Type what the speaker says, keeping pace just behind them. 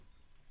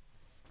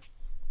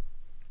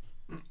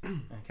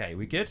Okay,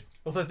 we good?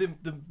 Although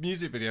the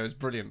music video is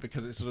brilliant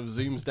because it sort of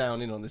zooms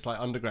down in on this like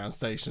underground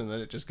station and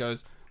then it just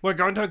goes, "We're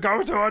going to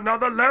go to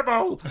another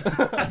level,"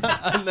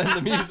 and then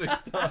the music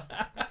starts.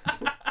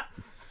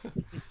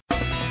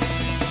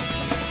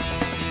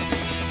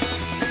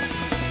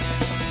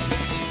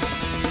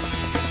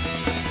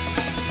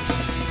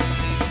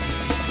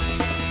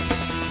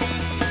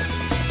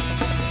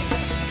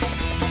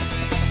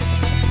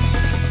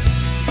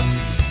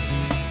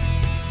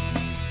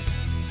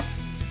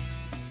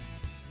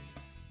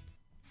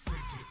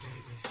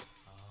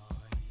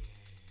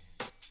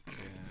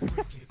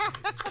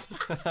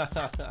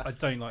 I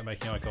don't like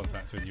making eye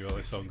contact with you while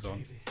this song's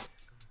on.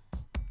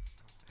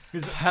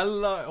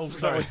 Hello. Oh,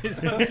 sorry. That's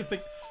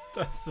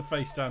the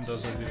face Dan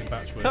does when he's in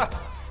Batchwood.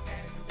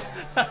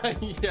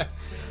 Yeah.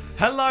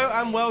 Hello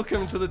and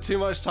welcome to the Too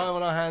Much Time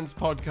on Our Hands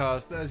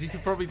podcast. As you can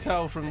probably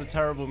tell from the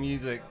terrible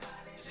music,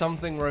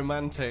 something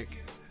romantic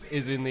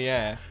is in the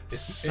air.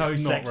 It's not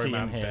sexy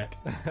romantic.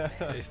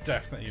 It's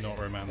definitely not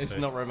romantic. It's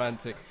not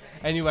romantic.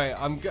 Anyway,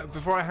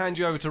 before I hand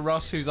you over to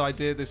Russ, whose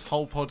idea this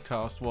whole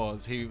podcast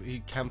was,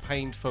 he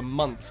campaigned for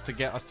months to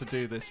get us to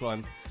do this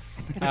one.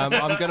 I'm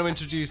going to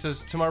introduce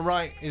us. To my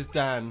right is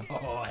Dan.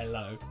 Oh,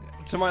 hello.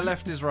 To my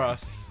left is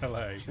Russ.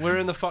 Hello. We're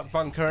in the fuck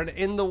bunker, and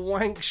in the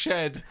wank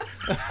shed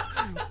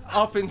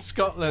up in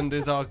Scotland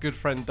is our good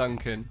friend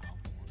Duncan.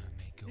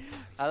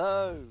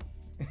 Hello.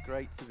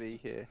 Great to be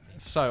here.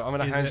 So I'm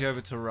going to hand you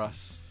over to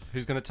Russ,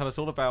 who's going to tell us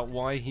all about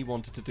why he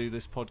wanted to do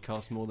this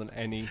podcast more than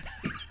any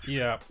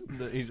Yeah.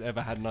 that he's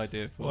ever had an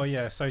idea for. Well,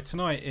 yeah. So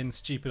tonight, in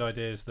stupid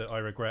ideas that I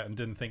regret and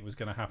didn't think was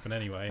going to happen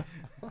anyway,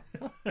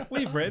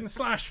 we've written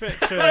slash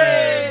fiction.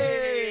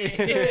 I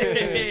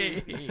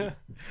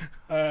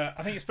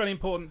think it's very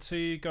important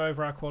to go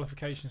over our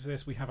qualifications for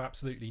this. We have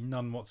absolutely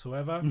none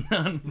whatsoever.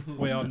 None.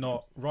 We are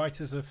not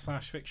writers of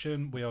slash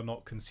fiction. We are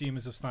not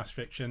consumers of slash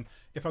fiction.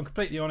 If I'm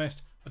completely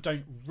honest, I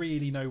don't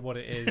really know what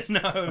it is,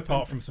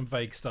 apart from some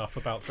vague stuff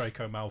about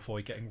Draco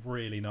Malfoy getting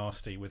really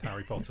nasty with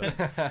Harry Potter.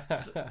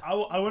 So,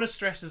 I want to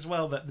stress as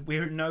well that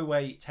we're in no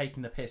way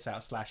taking the piss out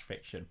of slash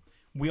fiction.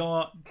 We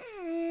are.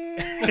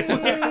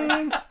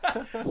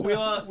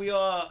 we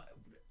are.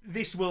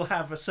 This will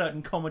have a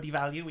certain comedy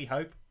value, we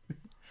hope.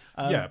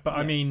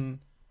 I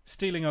mean,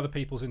 stealing other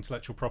people's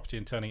intellectual property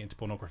and turning it into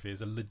pornography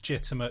is a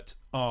legitimate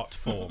art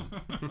form.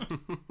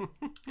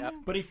 Yep.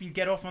 But if you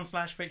get off on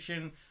slash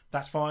fiction,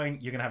 that's fine.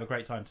 You're going to have a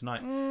great time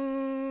tonight.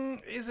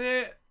 Is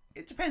it?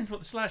 It depends what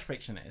the slash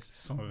fiction is.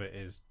 Some of it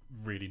is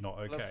really not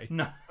okay.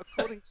 No.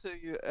 According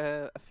to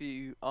a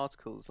few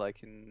articles,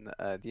 like in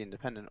The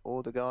Independent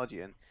or The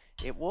Guardian,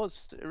 it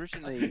was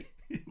originally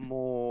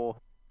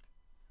more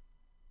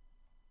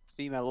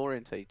female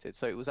orientated.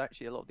 So it was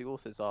actually a lot of the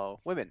authors are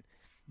women.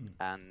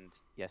 And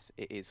yes,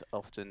 it is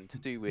often to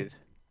do with,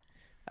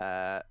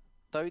 though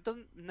it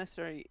doesn't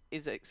necessarily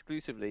is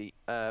exclusively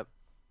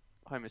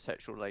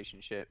homosexual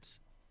relationships.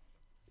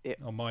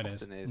 Mine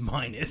is.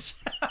 Mine is.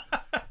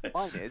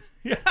 Mine is.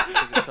 Because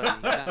it's so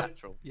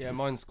natural. Yeah,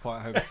 mine's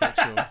quite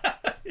homosexual.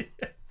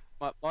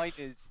 Mine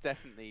is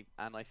definitely,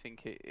 and I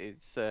think it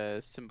is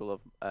a symbol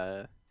of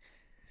an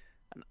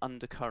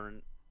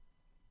undercurrent,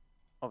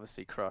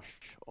 obviously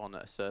crush on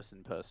a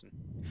certain person.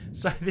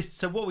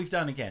 So what we've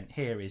done again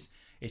here is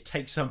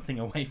take something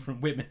away from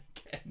women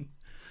again,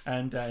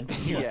 and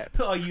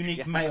put our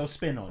unique male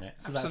spin on it.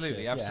 So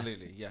Absolutely, that's good,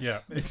 absolutely, yes. Yeah,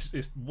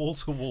 it's wall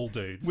to wall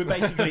dudes. We're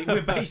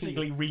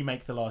basically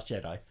remake The Last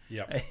Jedi.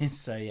 Yeah.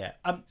 So yeah.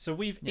 So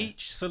we've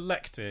each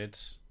selected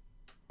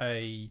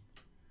a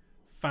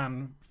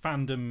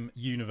fandom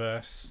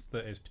universe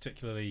that is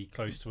particularly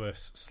close to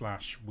us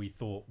 / we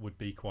thought would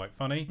be quite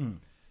funny,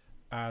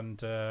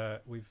 and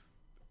we've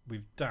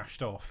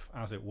dashed off,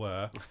 as it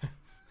were,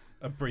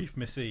 a brief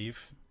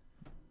missive.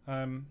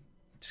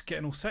 Just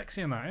getting all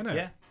sexy in that, innit?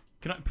 Yeah.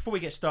 Before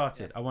we get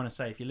started, I want to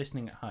say, if you're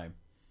listening at home,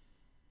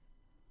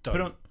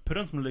 put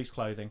on some loose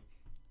clothing,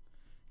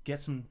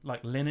 get some like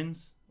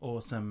linens or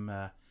some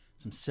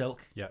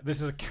silk. Yeah, this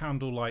is a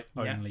candlelight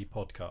only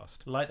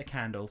podcast. Light the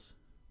candles.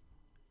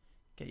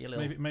 Get your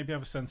little maybe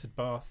have a scented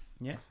bath.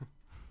 Yeah.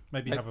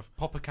 Maybe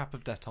pop a cap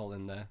of Dettol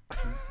in there.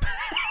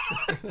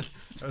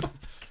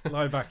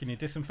 Lie back in your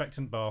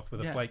disinfectant bath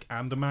with a flake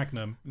and a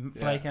magnum.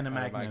 Flake and a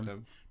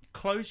magnum.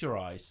 Close your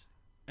eyes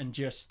and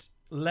just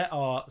let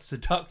our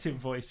seductive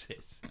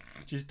voices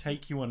just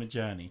take you on a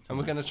journey tonight. And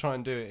we're going to try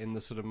and do it in the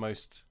sort of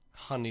most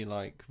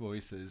honey-like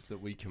voices that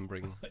we can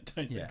bring I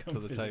don't think to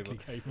the table.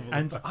 Capable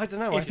and of that. I don't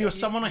know. If you're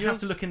someone I have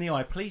to look in the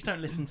eye, please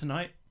don't listen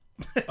tonight.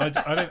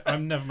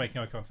 I'm never making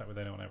eye contact with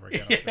anyone ever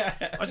again.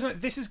 I don't know.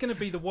 This is going to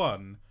be the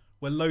one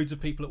where loads of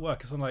people at work,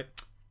 because I'm like,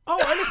 oh,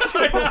 I listen to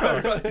your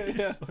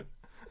podcast.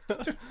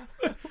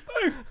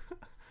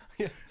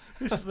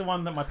 This is the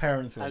one that my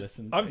parents will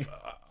listen to.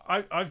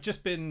 I've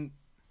just been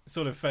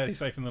sort of fairly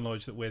safe in the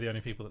knowledge that we're the only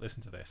people that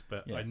listen to this,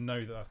 but I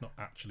know that that's not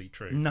actually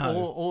true. No.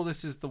 Or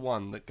this is the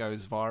one that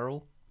goes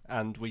viral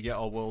and we get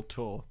our world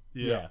tour.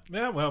 Yeah.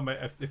 Well, mate,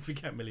 if we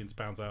get millions of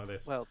pounds out of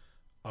this,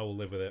 I will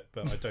live with it,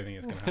 but I don't think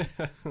it's going to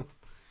happen.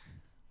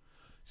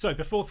 So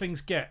before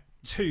things get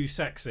too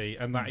sexy,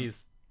 and that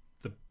is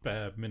the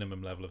bare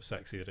minimum level of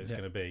sexy that it's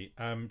going to be.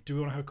 Do we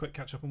want to have a quick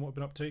catch up on what we've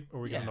been up to, or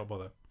are we going to not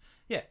bother?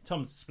 Yeah,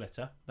 Tom's a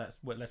splitter.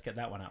 Let's get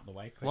that one out of the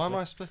way quickly. Why am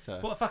I a splitter?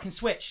 Bought a fucking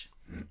Switch.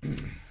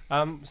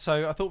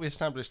 So I thought we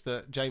established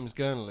that James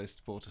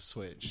Gurnalist bought a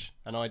Switch,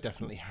 and I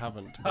definitely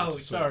haven't bought a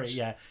Switch. Sorry,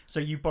 yeah. So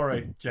you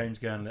borrowed James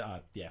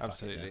Gurnalist. Yeah,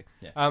 absolutely.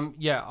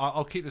 Yeah.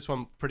 I'll keep this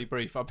one pretty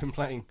brief. I've been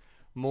playing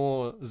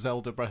more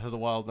Zelda Breath of the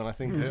Wild than I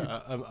think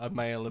a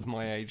male of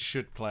my age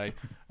should play.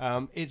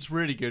 It's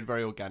really good,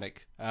 very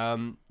organic.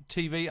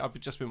 TV, I've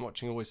just been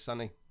watching Always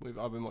Sunny.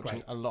 I've been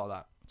watching a lot of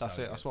that. That's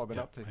it. That's what I've been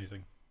up to.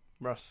 Amazing.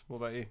 Russ, what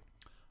about you?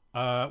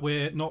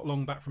 We're not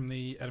long back from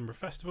the Edinburgh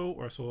Festival,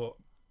 where I saw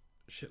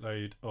a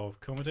shitload of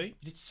comedy.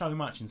 You did so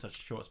much in such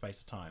a short space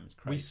of time. It's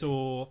crazy. We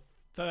saw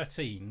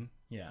 13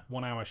 Yeah.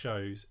 1 hour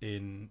shows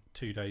in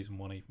 2 days and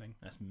 1 evening.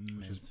 That's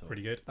which is mental.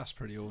 pretty good. That's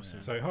pretty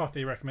awesome. So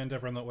heartily recommend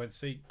everyone that went to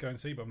see go and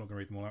see, but I'm not going to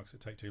read them all out because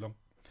it'd take too long.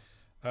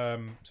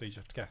 So you just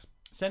have to guess.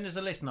 Send us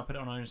a list and I'll put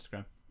it on our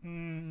Instagram.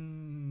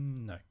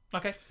 No.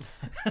 Okay.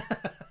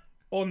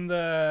 On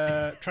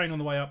the train on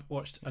the way up,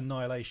 watched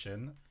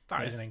Annihilation.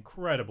 That is an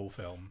incredible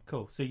film.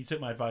 Cool. So you took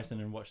my advice then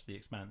and watched The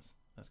Expanse.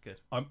 That's good.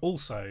 I'm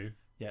also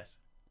Yes.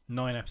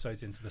 9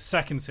 episodes into the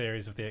second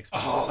series of The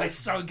Expanse. Oh, it's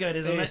so good,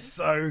 isn't It's it?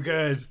 so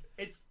good.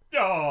 It's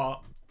I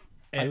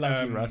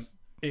love you, Russ.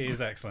 It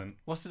is excellent.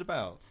 What's it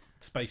about?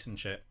 Space and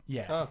shit.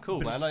 Yeah. Oh,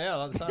 cool, But man. I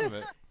like the sound of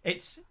it.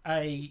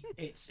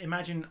 It's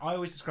imagine I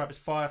always describe it as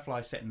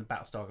Firefly set in the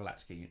Battlestar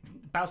Galactica.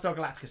 Battlestar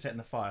Galactica set in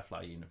the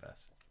Firefly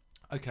universe.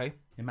 Okay.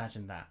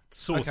 Imagine that.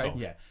 Sort of.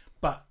 Yeah.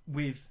 But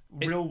with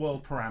real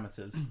world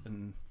parameters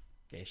and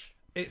ish.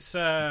 It's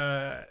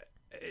a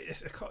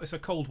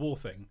Cold War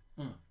thing,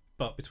 Mm.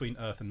 but between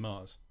Earth and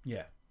Mars.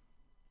 Yeah.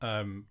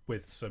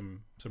 With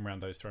some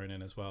randos thrown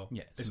in as well.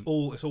 Yeah. It's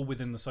all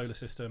within the solar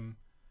system.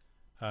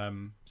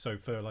 So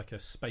for like a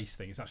space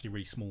thing, it's actually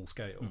really small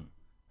scale. Mm.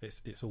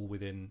 It's all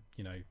within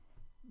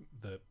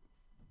the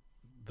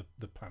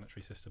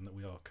planetary system that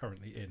we are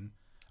currently in.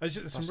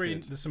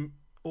 There's some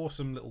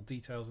awesome little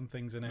details and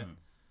things in it. Mm.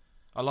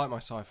 I like my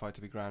sci-fi to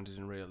be grounded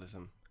in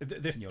realism.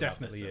 This You'll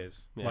definitely love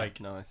is. Yeah,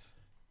 Like nice.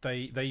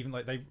 they even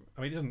like they.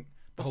 I mean, it doesn't.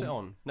 What's it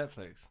on?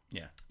 Netflix.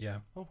 Yeah. Yeah.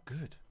 Oh,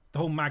 good. The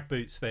whole mag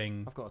boots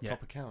thing. I've got a Yeah.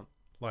 top account.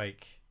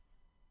 Like,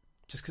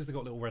 just because they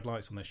got little red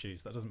lights on their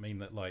shoes, that doesn't mean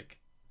that like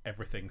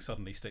everything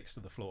suddenly sticks to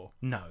the floor.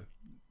 No.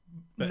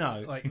 But,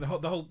 No. like the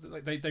whole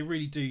like, they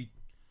really do.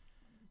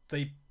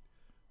 They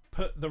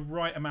put the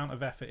right amount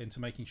of effort into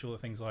making sure that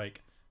things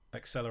like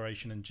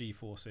acceleration and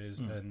g-forces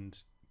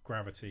and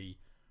gravity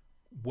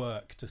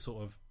work to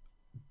sort of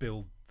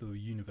build the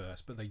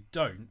universe, but they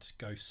don't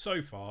go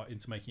so far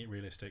into making it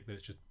realistic that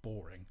it's just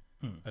boring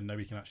and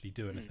nobody can actually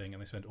do anything,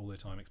 and they spend all their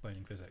time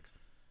explaining physics.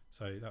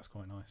 So that's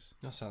quite nice.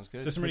 That sounds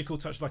good. There's some really cool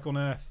touches, like on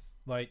Earth,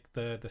 like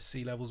the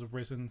sea levels have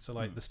risen. So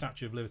like the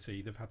Statue of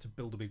Liberty, they've had to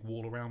build a big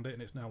wall around it,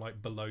 and it's now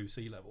like below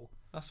sea level.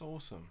 That's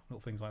awesome.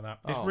 Little things like that.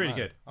 It's Oh, really man.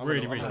 good. I'm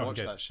Really, gonna really fucking watch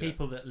good. that shit.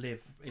 People that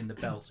live in the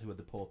belt, who are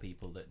the poor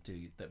people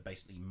that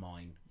basically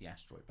mine the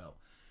asteroid belt,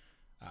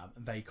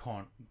 they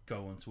can't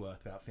go onto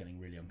Earth without feeling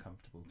really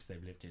uncomfortable because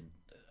they've lived in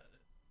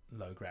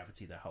low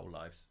gravity their whole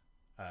lives.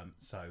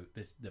 So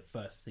the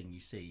first thing you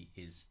see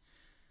is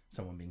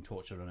someone being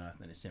tortured on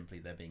Earth, and it's simply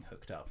they're being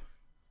hooked up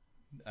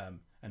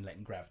and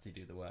letting gravity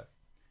do the work.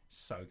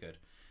 So good.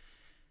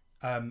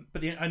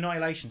 But the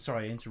Annihilation,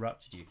 sorry, I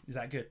interrupted you. Is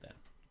that good then?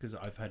 Because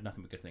I've heard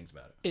nothing but good things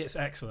about it. It's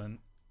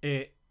excellent.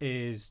 It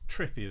is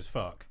trippy as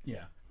fuck.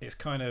 Yeah. It's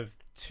kind of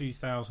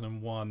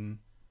 2001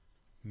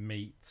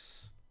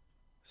 meets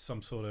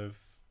some sort of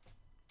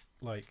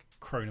like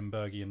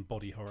Cronenbergian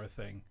body horror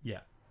thing.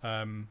 Yeah.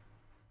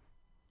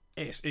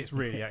 It's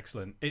really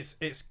excellent.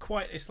 It's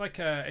quite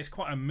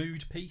a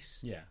mood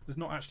piece. Yeah. There's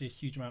not actually a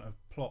huge amount of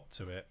plot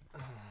to it,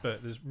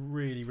 but there's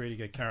really, really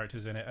good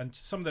characters in it, and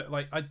some that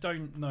like I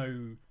don't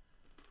know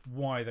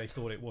why they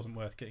thought it wasn't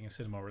worth getting a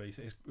cinema release.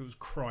 It was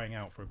crying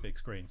out for a big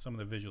screen. Some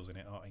of the visuals in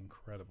it are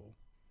incredible.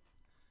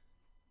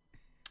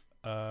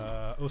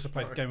 Also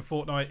played a game of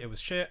Fortnite. It was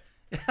shit.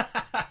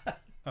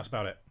 That's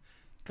about it.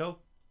 Cool.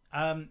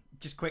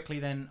 Just quickly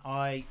then,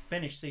 I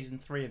finished season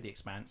 3 of The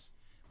Expanse,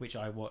 which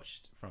I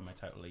watched from a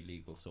totally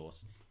legal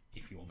source.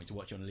 If you want me to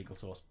watch it on a legal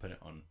source, put it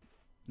on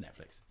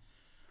Netflix.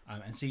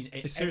 And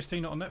Is Series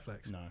 3 not on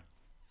Netflix? No.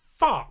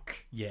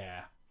 Fuck.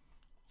 Yeah.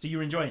 So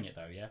you're enjoying it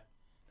though, yeah?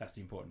 That's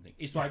the important thing.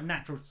 It's like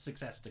natural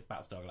success to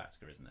Battlestar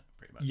Galactica, isn't it?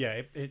 Pretty much.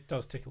 Yeah, it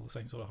does tickle the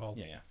same sort of hole.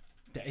 Yeah.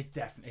 It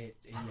definitely.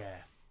 Yeah.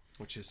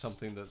 Which is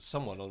something that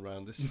someone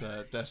around this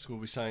desk will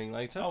be saying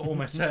later. Oh,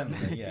 almost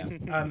certainly. Yeah.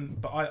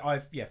 But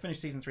I've finished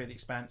season 3 of The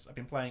Expanse. I've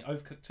been playing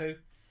Overcooked 2.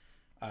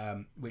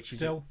 Which is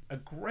Still a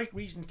great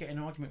reason to get in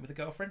an argument with a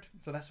girlfriend,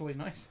 so that's always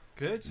nice.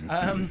 Good.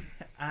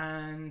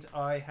 And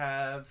I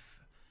have,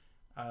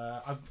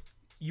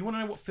 you want to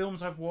know what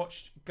films I've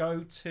watched?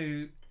 Go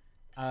to,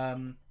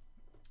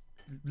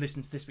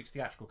 listen to this week's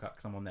Theatrical Cut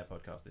because I'm on their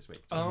podcast this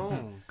week.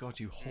 Oh God,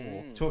 you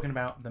whore! Talking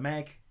about The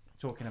Meg,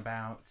 talking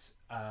about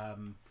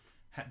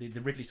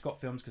the Ridley Scott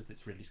films, because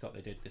it's Ridley Scott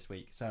they did this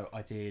week. So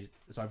I've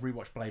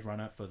rewatched Blade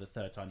Runner for the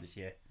 3rd time this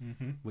year,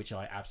 which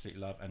I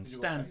absolutely love. And Did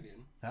you watch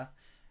Alien? Huh?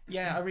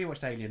 Yeah, I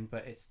rewatched Alien,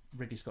 but it's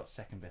Ridley Scott's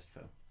 2nd best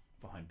film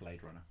behind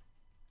Blade Runner.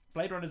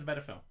 Blade Runner's a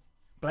better film.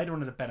 Blade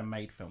Runner's a better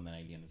made film than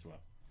Alien as well.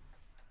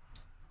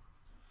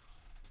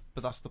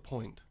 But that's the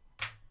point.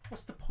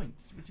 What's the point?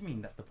 What do you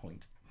mean that's the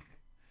point?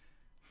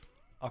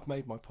 I've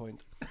made my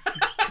point.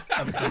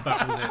 And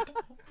that was it.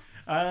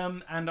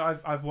 And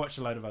I've watched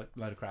a load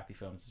of crappy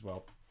films as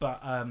well.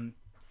 But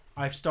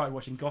I've started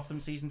watching Gotham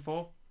season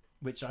 4,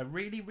 which I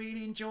really,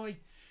 really enjoy.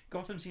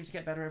 Gotham seems to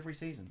get better every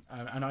season,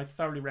 and I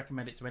thoroughly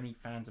recommend it to any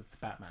fans of the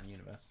Batman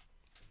universe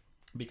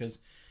because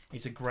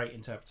it's a great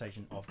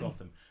interpretation of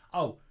Gotham.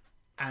 Oh,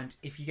 and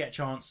if you get a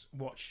chance,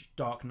 watch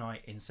Dark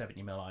Knight in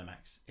 70mm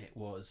IMAX. It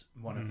was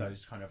one of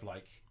those kind of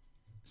like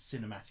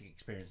cinematic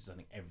experiences I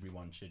think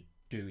everyone should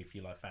do if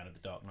you're a fan of the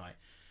Dark Knight.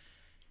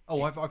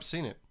 Oh, I've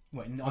seen it.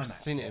 What, in I've IMAX?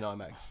 seen it in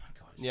IMAX. Oh my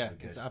god, it's Yeah, so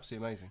good. it's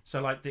absolutely amazing.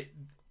 So like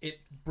it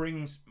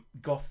brings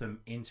Gotham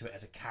into it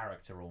as a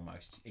character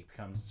almost. It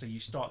becomes so you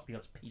start to be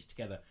able to piece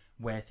together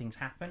where things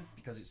happen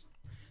because it's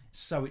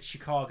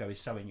Chicago is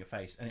so in your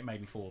face, and it made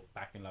me fall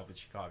back in love with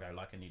Chicago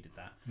like I needed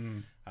that.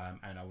 And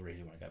I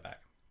really want to go back.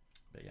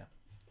 But yeah,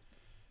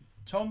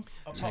 Tom,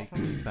 apart Take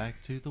from me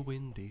back to the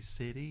Windy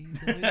City.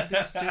 The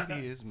Windy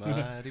City is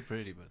mighty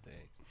pretty, but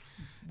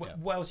they...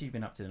 what else have you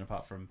been up to then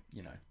apart from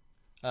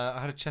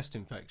I had a chest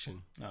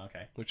infection, Oh,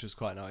 okay. which was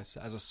quite nice.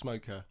 As a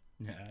smoker,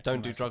 Yeah, I can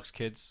don't do imagine. drugs,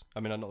 kids. I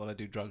mean, not that I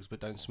do drugs, but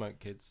don't smoke,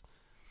 kids.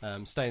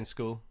 Stay in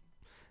school.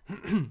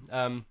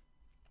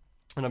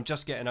 And I'm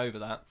just getting over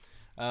that.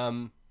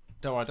 Don't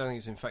worry, I don't think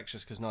it's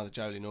infectious because neither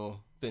Jolie nor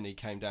Vinny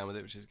came down with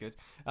it, which is good.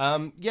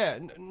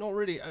 Not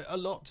really a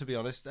lot, to be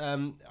honest.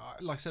 Like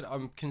I said,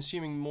 I'm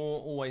consuming more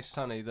Always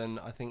Sunny than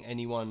I think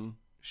anyone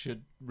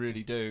should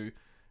really do.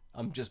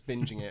 I'm just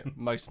binging it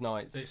most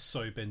nights. It's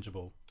so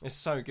bingeable. It's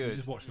so You good.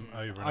 just watch them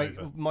over and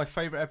over. My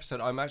favourite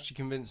episode, I'm actually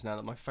convinced now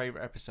that my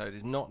favourite episode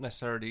is not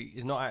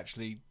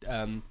actually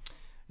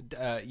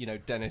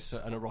Dennis,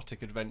 an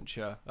erotic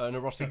adventure, an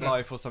erotic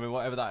life or something,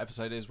 whatever that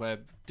episode is, where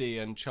Dee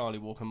and Charlie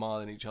walk a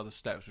mile in each other's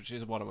steps, which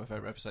is one of my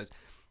favourite episodes.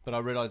 But I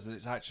realised that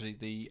it's actually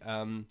the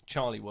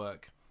Charlie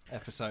work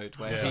episode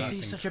where Yeah,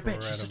 Dee's such a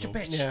bitch. She's such a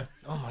incredible. bitch. yeah,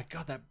 oh my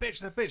god, that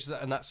bitch,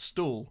 and that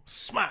stool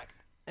smack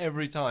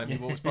every time he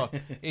walks by.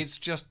 It's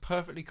just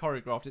perfectly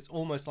choreographed. It's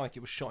almost like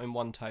it was shot in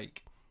one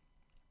take.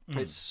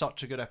 It's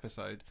such a good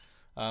episode,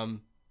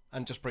 and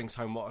just brings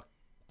home what a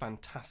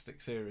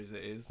fantastic series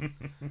it is.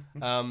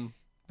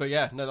 But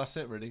yeah, no, that's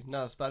it really.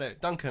 No, that's about it.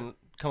 Duncan,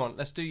 come on,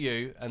 let's do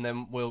you, and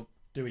then we'll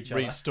Do each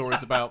read other.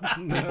 stories about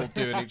people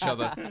doing each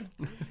other.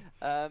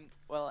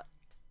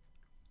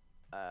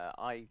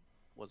 I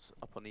was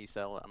up on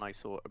eSale and I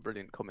saw a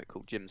brilliant comic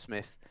called Jim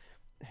Smith,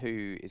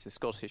 who is a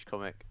Scottish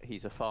comic.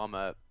 He's a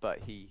farmer, but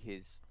he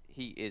is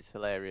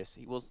hilarious.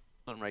 He was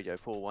on Radio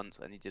 4 once,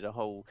 and he did a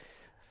whole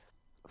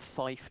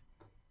Fife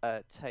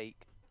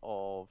take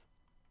of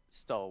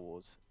Star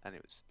Wars, and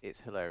it's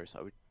hilarious.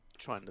 I would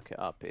try and look it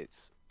up.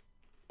 It's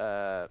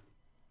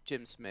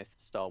Jim Smith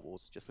Star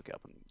Wars. Just look it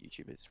up on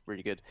YouTube. It's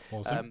really good.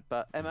 Awesome.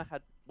 But Emma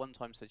had one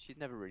time said she'd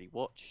never really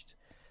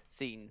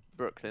seen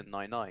Brooklyn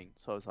Nine-Nine,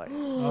 so I was like,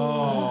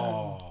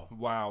 Oh,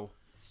 Wow.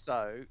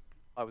 so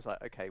I was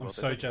like, okay, well, I'm there's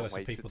so only jealous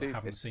one of way people to that do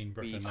haven't this. seen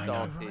Brooklyn We Nine-Nine.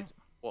 started Right.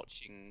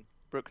 watching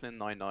Brooklyn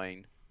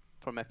Nine-Nine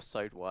from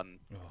episode 1.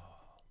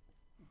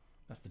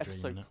 that's the dream.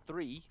 Episode Isn't it?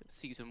 3,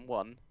 season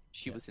 1,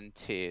 she was in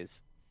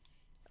tears.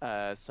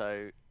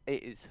 So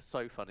it is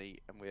so funny,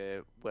 and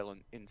we're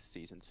into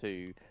season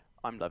 2.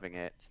 I'm loving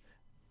it.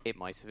 It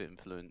might have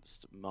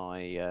influenced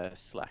my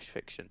slash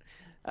fiction.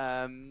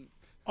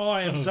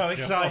 I am so God.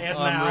 excited now.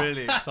 I'm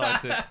really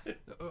excited.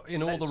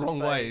 In all Let's the just wrong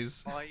say,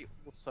 ways. I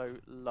also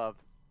love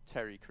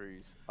Terry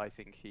Crews. I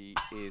think he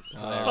is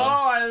Oh,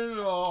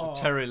 hilarious.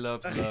 Terry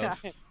loves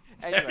love.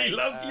 Terry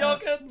loves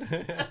yogurt.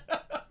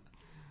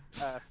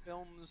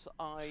 Films,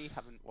 I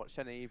haven't watched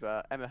any,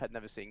 but Emma had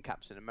never seen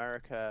Captain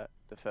America,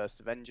 the first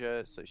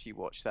Avenger, so she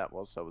watched that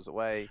whilst I was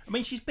away. I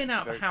mean, she's been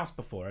out of Very- the house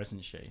before,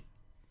 hasn't she?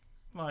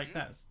 Like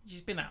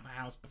she's been out of the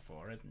house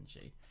before, hasn't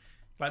she?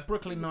 Like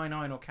Brooklyn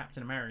Nine-Nine or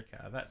Captain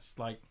America. That's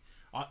like,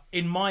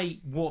 in my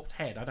warped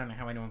head, I don't know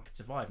how anyone could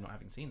survive not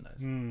having seen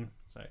those.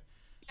 So,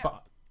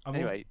 but I'm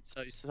Anyway,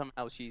 so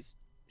somehow she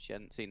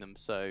hadn't seen them,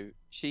 so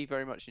she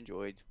very much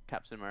enjoyed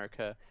Captain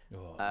America. me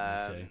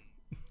too.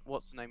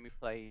 What's the name who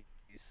plays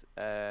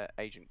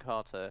Agent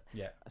Carter?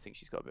 Yeah, I think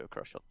she's got a bit of a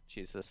crush on.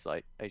 She's just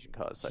like, Agent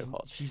Carter's so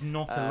hot. she's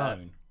not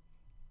alone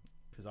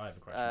because I have a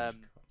crush. on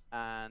Agent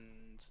Carter.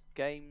 And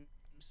games,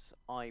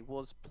 I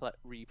was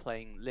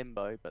replaying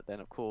Limbo, but then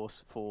of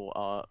course for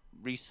our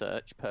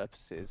research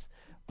purposes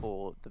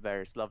for the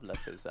various love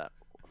letters that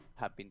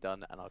have been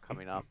done and are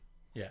coming up,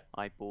 Yeah.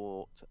 I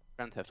bought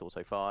Grand Theft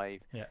Auto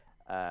 5. Yeah.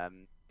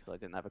 Because I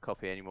didn't have a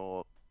copy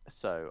anymore,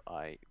 so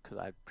because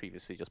I had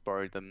previously just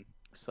borrowed them,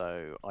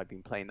 so I've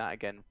been playing that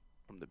again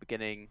from the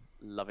beginning,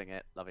 loving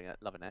it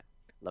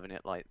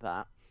like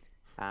that.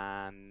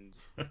 And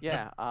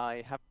yeah,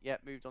 I haven't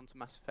yet moved on to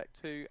Mass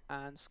Effect 2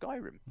 and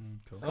Skyrim.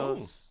 Cool. Oh,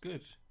 Because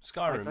good. I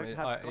Skyrim don't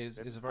have is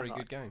a Skyrim, very and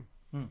good game.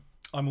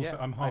 I'm also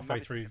yeah, I'm I halfway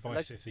managed to through get the Vice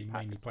Legacy City,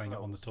 pack mainly as playing it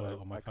well, on the toilet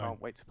so on my I phone.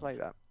 can't wait to play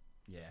that.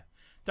 Yeah.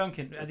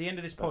 Duncan, at the end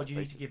of this That's pod, you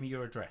need to crazy. give me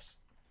your address.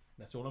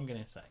 That's all I'm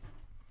going to say.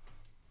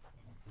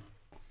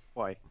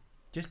 Why?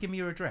 Just give me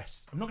your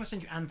address. I'm not going to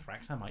send you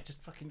anthrax, am I?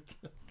 Just fucking.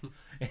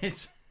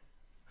 It's.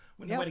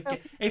 Yeah, Nowhere to well,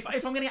 get-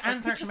 if I'm going to get I could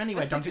anthrax from just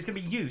anywhere, Duncan, message it's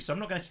going to be you, so I'm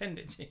not going to send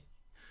it to you.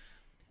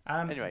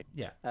 Anyway.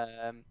 Yeah.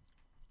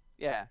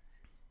 Yeah.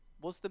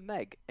 Was the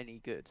Meg any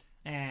good?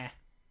 I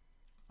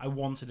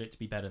wanted it to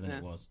be better than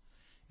it was.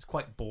 It's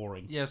quite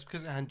boring. Yes,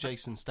 because it had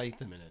Jason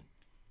Statham in it.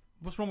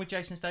 What's wrong with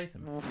Jason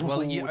Statham?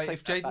 Well, Ooh,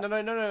 if take that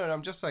back. no,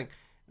 I'm just saying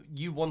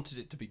you wanted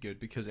it to be good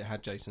because it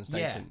had Jason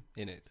Statham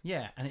in it.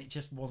 Yeah, and it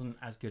just wasn't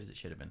as good as it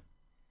should have been.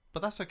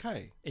 But that's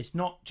okay. It's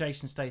not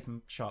Jason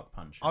Statham Shark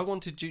Punch. I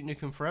wanted Duke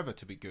Nukem Forever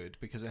to be good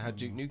because it had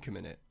Duke Nukem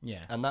in it,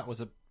 Yeah, and that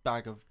was a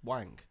bag of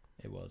wank.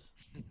 it was.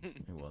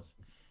 It was.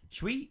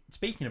 Should we?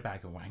 Speaking of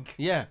bag of wank,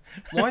 Yeah.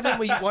 Why don't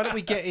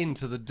we get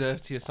into the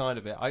dirtier side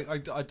of it? I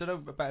don't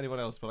know about anyone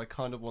else, but I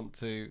kind of want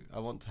to. I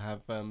want to have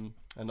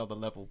another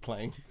level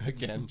playing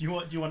again. do you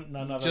want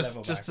another level? just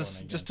back to on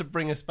again? just to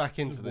bring us back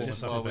into Warm this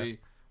us up a bit.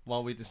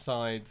 while we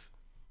decide.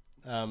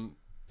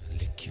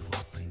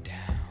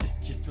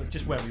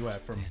 just where we were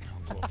from.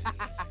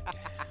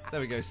 There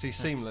we go. See,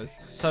 seamless.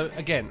 So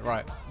again,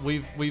 right?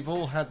 We've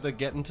all had the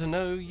getting to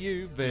know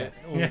you bit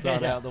all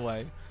done out of the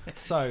way.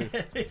 So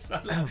It's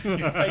like, you're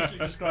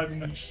basically describing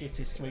the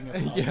shittest swing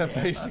of life. yeah,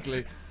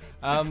 basically,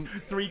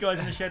 3 guys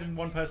in a shed and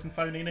 1 person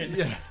phoning in.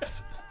 yeah.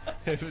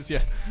 It was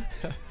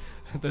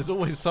There's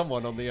always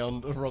someone on the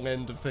wrong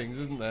end of things,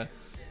 isn't there?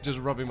 Just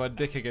rubbing my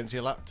dick against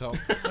your laptop.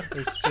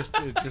 It's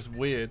just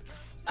weird,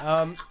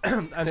 and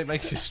it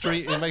makes your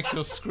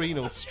screen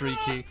all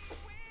streaky.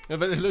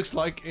 But it looks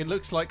like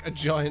a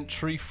giant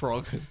tree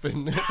frog has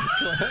been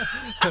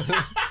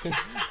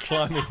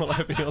climbing all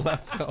over your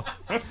laptop,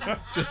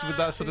 just with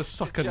that sort of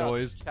sucker Just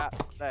noise. chat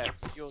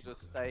left. You're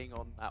just staying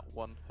on that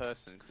one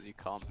person because you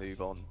can't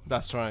move on.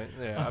 That's right.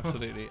 Yeah,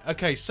 absolutely.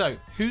 Okay, so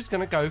who's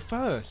gonna go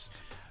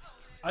first?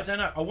 I don't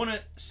know. I want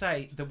to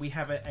say that we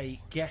have a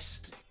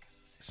guest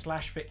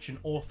 / fiction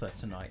author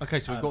tonight. Okay,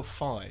 so we've got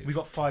 5. We've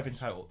got 5 in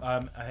total.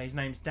 His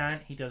name's Dan.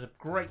 He does a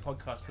great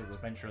podcast called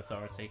Adventure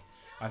Authority.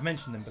 I've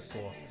mentioned them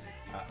before.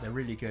 They're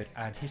really good,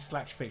 and his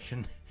 /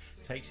 fiction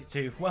takes it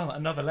to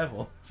another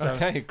level. So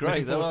Okay,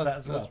 great. looking forward to that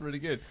That's as well. really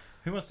good.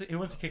 Who wants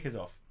to kick us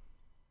off?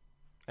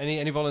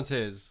 Any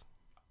volunteers?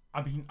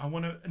 I mean, I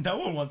want to. No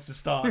one wants to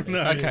start.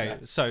 This. Okay,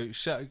 so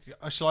shall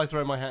I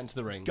throw my hat into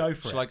the ring? Go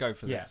for Shall it. I go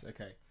for this? Yeah.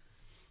 Okay.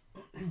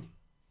 I'm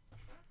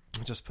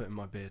just putting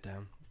my beer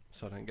down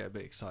so I don't get a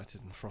bit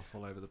excited and froth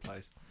all over the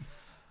place.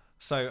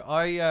 So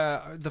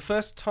the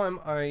first one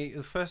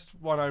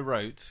I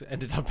wrote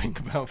ended up being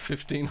about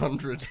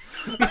 1,500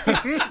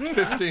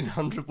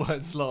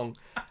 words long.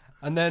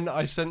 And then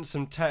I sent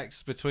some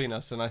text between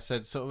us and I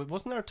said, so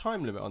wasn't there a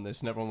time limit on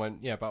this? And everyone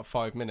went, yeah, about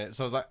 5 minutes.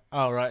 So I was like,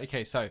 oh, right,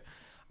 okay. So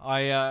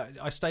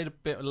I stayed a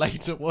bit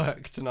late at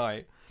work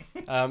tonight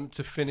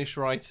to finish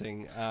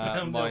writing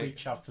They'll be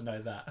chuffed to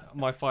know that.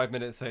 my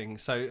 5-minute thing.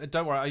 So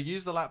don't worry, I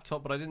used the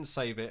laptop, but I didn't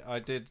save it. I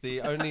did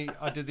the only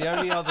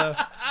other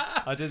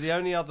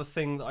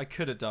thing that I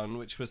could have done,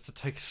 which was to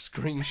take a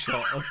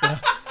screenshot of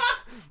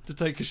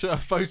a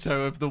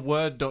photo of the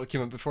Word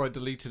document before I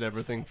deleted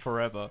everything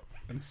forever.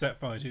 And set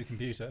fire to your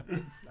computer.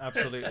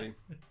 Absolutely.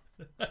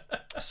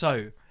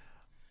 So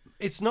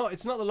it's not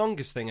the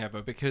longest thing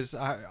ever because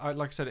I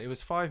like I said, it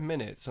was 5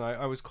 minutes and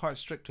I was quite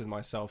strict with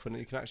myself, and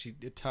you can actually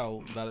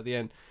tell that at the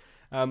end.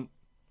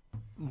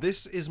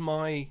 This is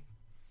my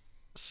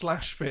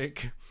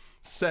 /fic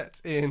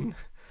set in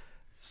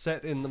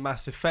the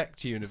Mass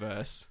Effect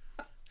universe,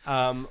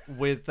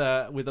 with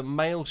a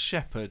male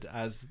shepherd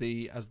as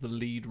the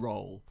lead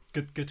role.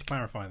 Good to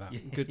clarify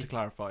that. Good to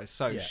clarify.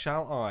 So Yeah.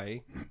 shall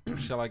I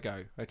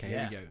go? Okay,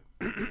 Yeah. here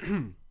we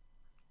go.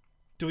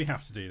 Do we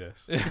have to do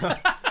this?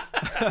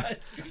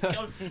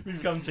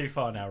 We've gone too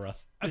far now,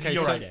 Russ. This Okay, is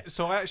your so, idea.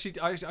 so I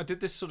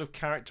did this sort of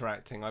character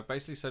acting. I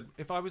basically said,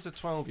 if I was a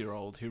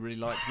 12-year-old who really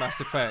liked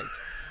Mass Effect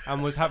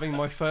and was having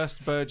my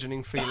first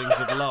burgeoning feelings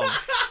of love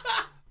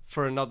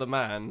for another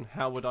man,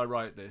 how would I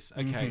write this?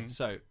 Okay,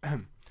 so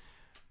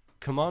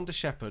Commander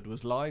Shepard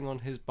was lying on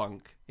his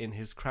bunk in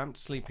his cramped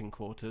sleeping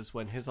quarters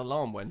when his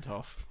alarm went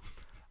off.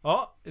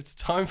 Oh, it's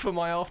time for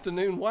my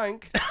afternoon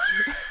wank.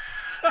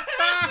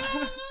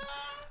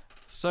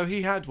 So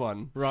he had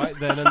one right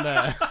then and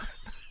there.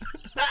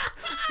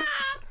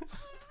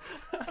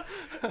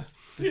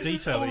 The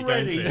detail that you go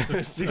already- into.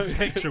 It's a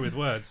picture with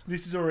words.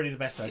 This is already the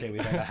best idea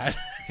we've ever had.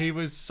 He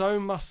was so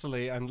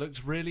muscly and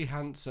looked really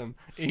handsome,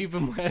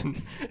 even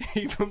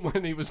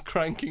when he was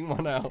cranking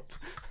one out.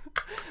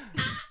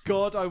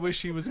 God, I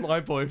wish he was my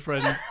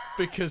boyfriend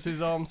because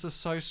his arms are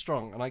so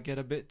strong and I get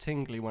a bit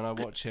tingly when I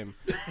watch him.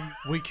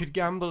 We could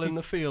gamble in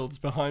the fields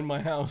behind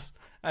my house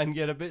and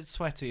get a bit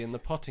sweaty in the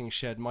potting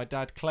shed my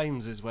dad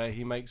claims is where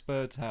he makes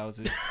birds'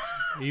 houses,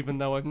 even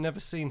though I've never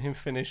seen him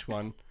finish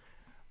one.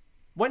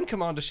 When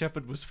Commander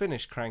Shepard was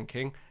finished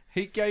cranking,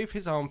 he gave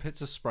his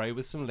armpits a spray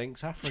with some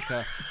Lynx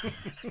Africa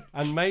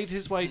and made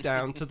his way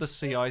down to the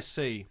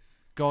CIC.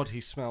 God, he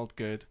smelled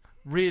good.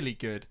 Really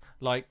good.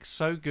 Like,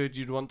 so good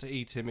you'd want to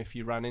eat him if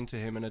you ran into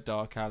him in a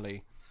dark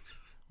alley.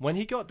 When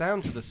he got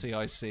down to the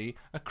CIC,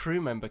 a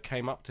crew member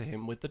came up to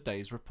him with the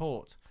day's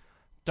report.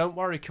 "Don't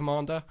worry,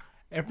 Commander.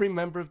 Every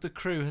member of the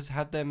crew has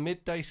had their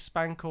midday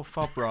spank or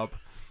fob rub,"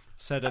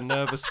 said a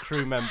nervous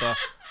crew member,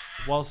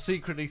 while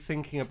secretly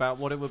thinking about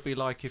what it would be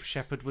like if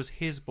Shepard was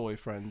his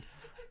boyfriend.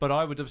 "But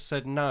I would have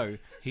said no,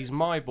 he's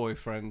my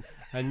boyfriend,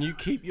 and you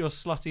keep your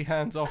slutty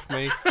hands off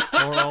me,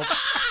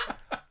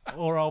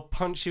 or I'll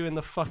punch you in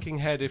the fucking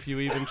head if you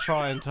even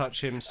try and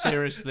touch him.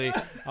 Seriously,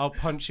 I'll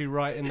punch you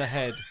right in the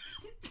head."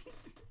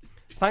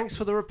 "Thanks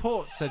for the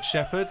report," said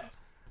Shepard,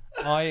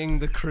 eyeing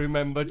the crew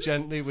member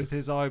gently with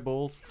his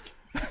eyeballs.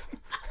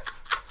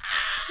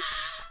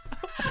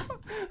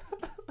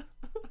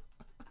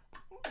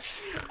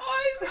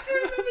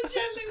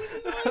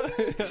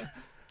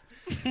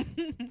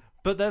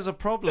 "But there's a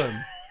problem,"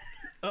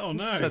 Oh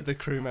no! said the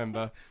crew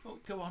member. Oh,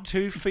 go on.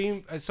 Two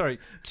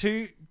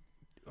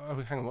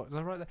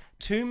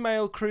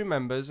male crew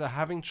members are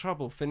having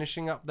trouble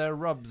finishing up their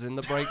rubs in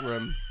the break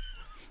room.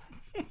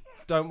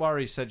 "Don't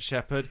worry," said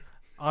Shepard.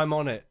 "I'm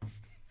on it."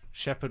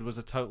 Shepard was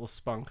a total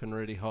spunk and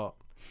really hot.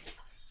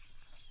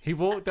 He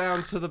walked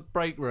down to the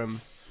break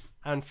room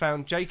and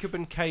found Jacob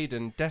and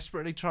Caden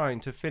desperately trying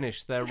to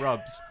finish their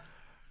rubs,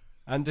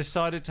 and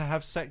decided to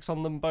have sex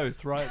on them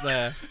both right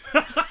there.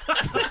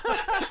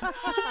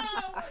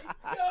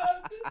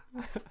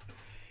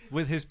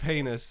 With his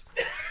penis.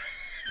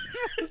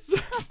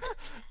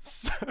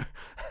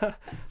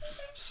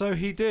 So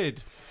he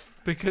did,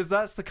 because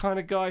that's the kind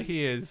of guy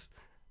he is,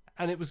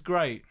 and it was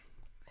great.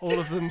 All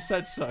of them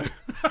said so.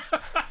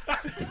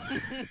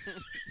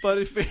 But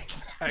if he...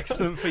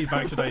 Excellent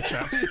feedback today,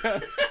 chaps.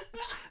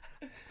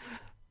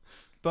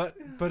 But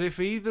if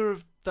either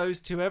of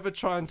those two ever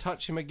try and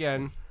touch him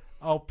again,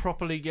 I'll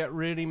properly get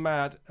really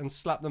mad and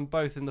slap them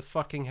both in the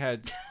fucking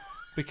heads,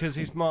 because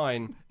he's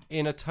mine,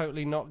 in a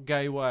totally not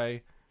gay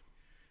way,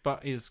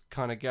 but is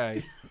kind of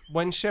gay.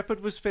 When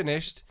Shepard was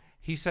finished,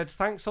 he said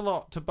thanks a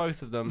lot to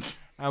both of them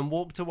and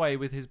walked away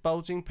with his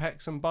bulging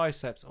pecs and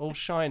biceps all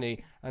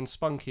shiny and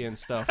spunky and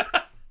stuff.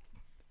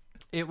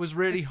 It was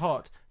really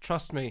hot.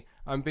 Trust me,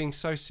 I'm being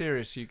so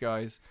serious, you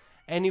guys.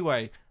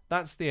 Anyway,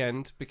 that's the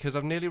end, because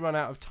I've nearly run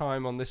out of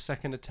time on this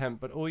second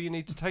attempt, but all you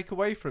need to take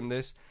away from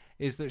this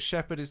is that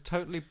Shepard is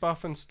totally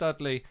buff and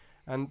studly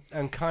and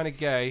kind of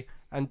gay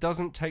and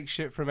doesn't take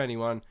shit from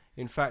anyone.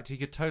 In fact, he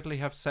could totally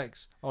have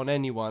sex on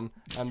anyone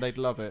and they'd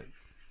love it.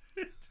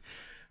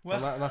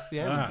 Well, and that's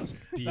the end. That's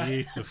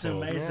beautiful. It's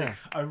amazing. Yeah.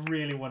 I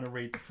really want to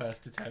read the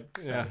first attempt.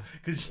 So, Yeah.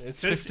 because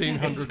It's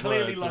 1,500 it's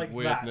clearly words like of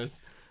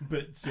weirdness. that,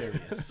 but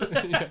serious.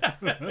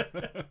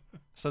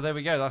 So there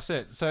we go, that's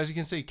it. So as you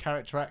can see,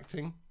 character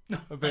acting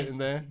a bit in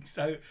there.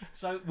 So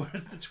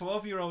was the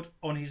 12-year-old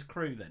on his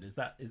crew then? Is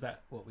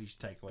that what we should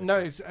take away? No,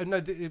 from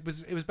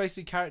it's it was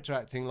basically character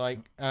acting. Like,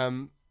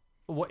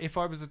 what if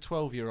I was a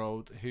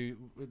 12-year-old who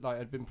like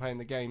had been playing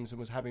the games and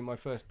was having my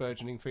first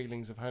burgeoning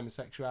feelings of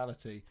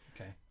homosexuality?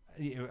 Okay.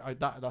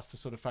 That's the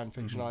sort of fan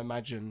fiction I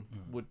imagine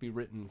would be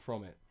written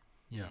from it.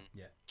 Yeah.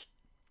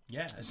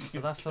 Yeah. So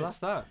that's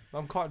that.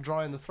 I'm quite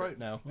dry in the throat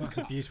now. Well, that's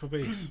a beautiful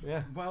piece.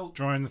 Yeah. Well,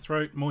 Dry in the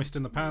throat, moist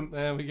in the pants.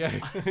 There we go.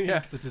 Yeah,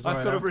 the desired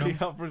I've got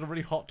outcome. a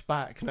really hot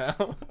back now.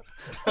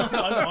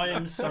 I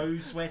am so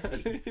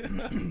sweaty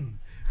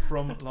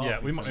from laughing. Yeah,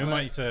 we so might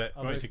much.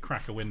 need to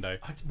crack a window.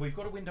 We've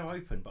got a window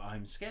open, but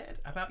I'm scared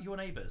about your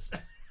neighbours.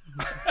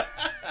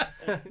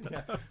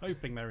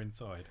 Hoping they're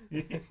inside.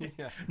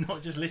 Yeah.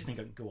 Not just listening,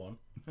 going, go on.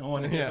 I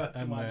want to hear about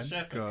and Commander then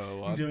Shepard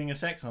go on. doing a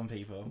sex on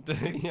people.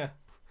 Yeah.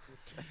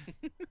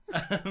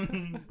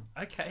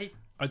 Okay.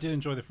 I did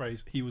enjoy the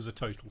phrase, he was a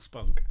total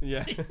spunk.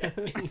 Yeah.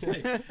 Me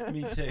too.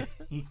 Me too.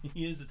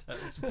 He is a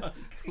total spunk.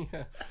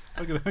 Yeah.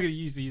 I'm going to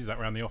use that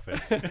around the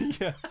office.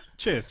 Yeah.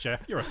 Cheers,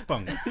 Jeff. You're a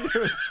spunk.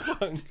 You're a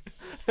spunk.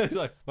 It's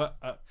like, well,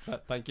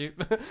 thank you.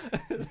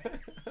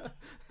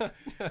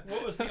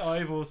 What was the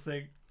eyeballs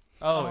thing?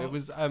 Oh, it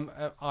was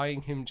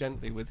eyeing him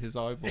gently with his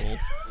eyeballs.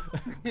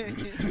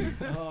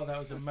 Oh, that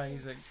was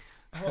amazing.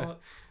 Oh,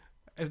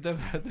 There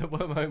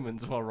were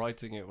moments while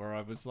writing it where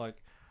I was like,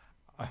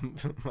 I'm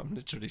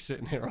literally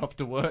sitting here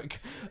after work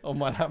on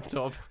my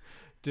laptop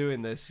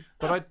doing this.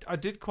 But I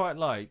did quite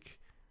like,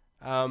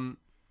 don't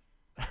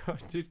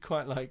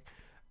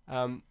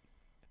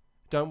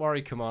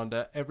worry,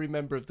 Commander. Every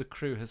member of the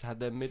crew has had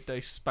their midday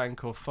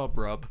spank or fob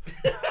rub.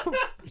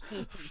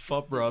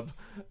 Fob rub.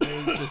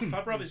 It was just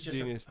Fab Rob is just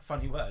genius. a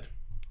funny word.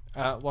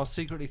 While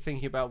secretly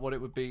thinking about what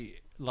it would be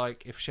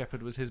like if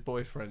Shepard was his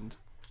boyfriend.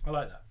 I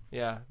like that.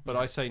 Yeah, but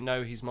I say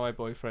no, he's my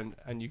boyfriend,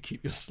 and you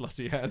keep your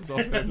slutty hands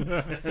off him.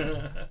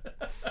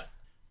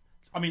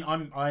 I mean,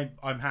 I'm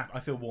happy. I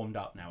feel warmed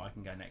up now. I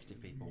can go next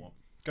if people want.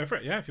 Go for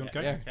it, yeah, if you want to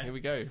go. Yeah, Okay. here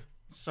we go.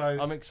 So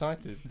I'm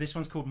excited. this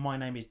one's called My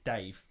Name is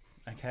Dave.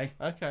 Okay.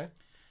 Okay.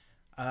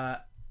 It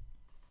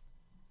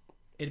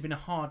had been a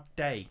hard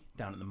day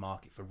down at the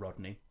market for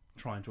Rodney,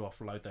 trying to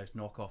offload those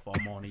knockoff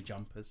Armani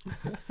jumpers.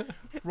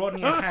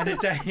 Rodney had had a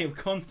day of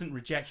constant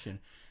rejection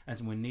and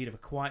was in need of a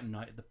quiet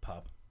night at the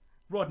pub.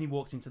 Rodney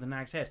walked into the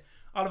Nag's Head.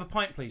 "I'll have a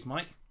pint, please,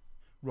 Mike."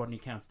 Rodney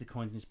counted the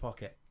coins in his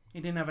pocket. He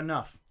didn't have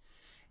enough.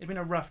 It'd been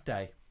a rough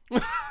day.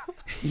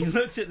 He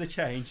looked at the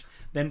change,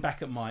 then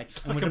back at Mike's,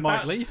 and Like was a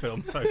Mike about, Lee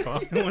film so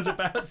far. and was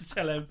about to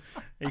tell him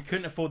he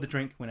couldn't afford the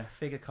drink when a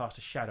figure cast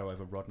a shadow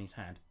over Rodney's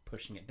hand,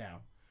 pushing it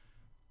down.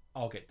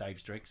 "I'll get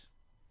Dave's drinks,"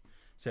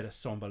 said a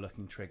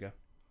sombre-looking Trigger.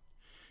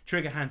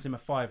 Trigger hands him a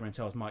 $5 and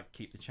tells Mike to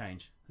keep the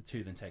change. The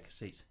two then take a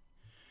seat.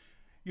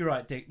 "You're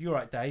right, Dick. You're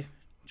right, Dave,"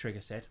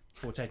 Trigger said,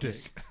 before taking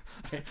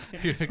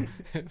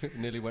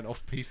Nearly went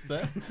off piece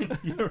there.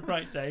 "You're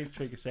right, Dave,"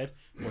 Trigger said,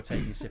 before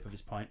taking a sip of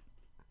his pint.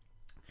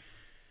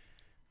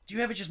 "Do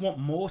you ever just want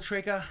more,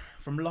 Trigger,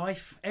 from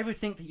life? Ever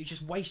think that you're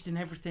just wasting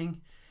everything?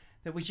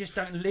 That we just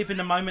don't live in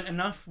the moment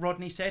enough?"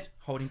 Rodney said,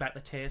 holding back the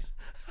tears.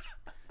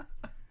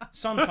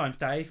 "Sometimes,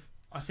 Dave,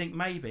 I think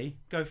maybe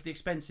go for the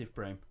expensive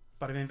broom,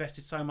 but I've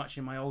invested so much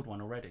in my old one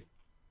already."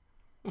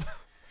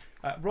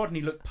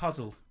 Rodney looked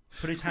puzzled,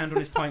 put his hand on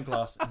his pint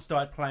glass and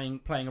started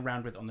playing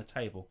around with it on the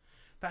table.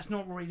 "That's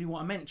not really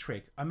what I meant,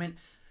 Trig. I meant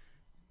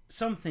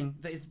something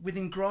that is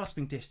within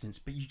grasping distance,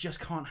 but you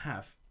just can't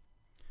have."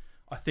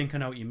 "I think I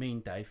know what you mean,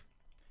 Dave."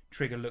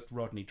 Trigger looked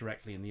Rodney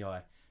directly in the eye.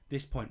 At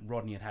this point,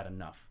 Rodney had had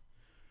enough.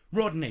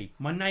 "Rodney,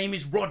 my name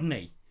is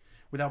Rodney."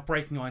 Without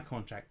breaking eye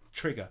contact,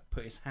 Trigger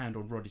put his hand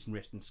on Rodney's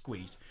wrist and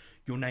squeezed.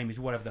 "Your name is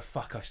whatever the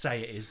fuck I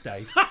say it is,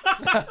 Dave."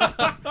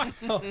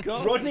 Oh,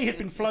 God. Rodney had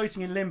been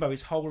floating in limbo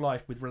his whole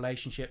life with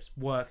relationships,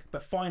 work,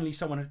 but finally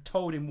someone had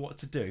told him what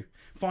to do.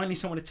 Finally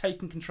someone had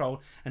taken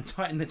control, and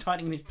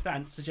tightening in his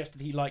pants suggested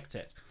he liked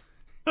it.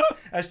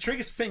 As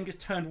Trigger's fingers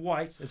turned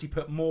white as he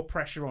put more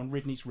pressure on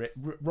Rodney's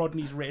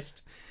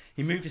wrist,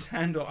 he moved his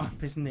hand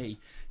up his knee,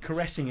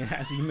 caressing it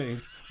as he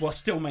moved, while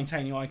still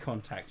maintaining eye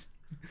contact.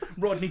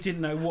 Rodney didn't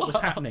know what was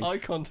happening. Eye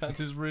contact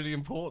is really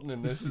important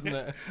in this, isn't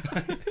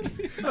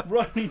it?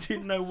 Rodney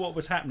didn't know what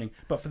was happening,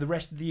 but for the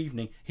rest of the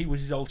evening, he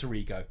was his alter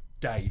ego,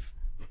 Dave.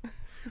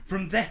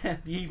 From there,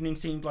 the evening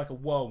seemed like a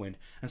whirlwind,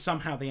 and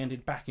somehow they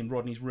ended back in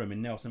Rodney's room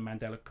in Nelson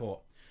Mandela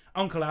Court.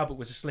 Uncle Albert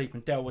was asleep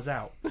and Dell was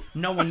out.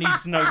 No one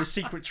needs to know the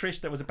secret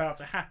tryst that was about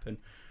to happen.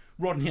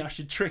 Rodney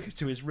ushered Trigger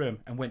to his room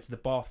and went to the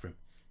bathroom.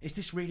 "Is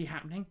this really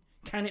happening?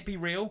 Can it be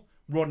real?"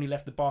 Rodney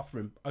left the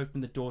bathroom,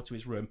 opened the door to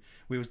his room,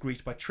 where he was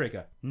greeted by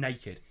Trigger,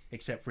 naked,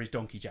 except for his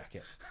donkey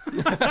jacket.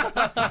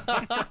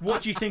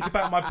 "What do you think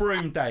about my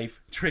broom,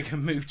 Dave?" Trigger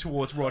moved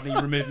towards Rodney,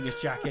 removing his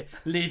jacket,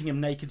 leaving him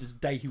naked as the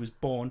day he was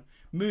born.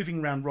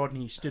 Moving round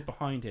Rodney, he stood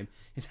behind him.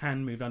 His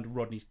hand moved under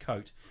Rodney's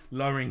coat,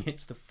 lowering it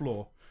to the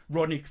floor.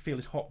 Rodney could feel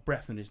his hot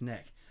breath on his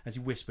neck as he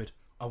whispered,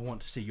 "I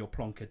want to see your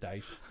plonker,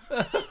 Dave."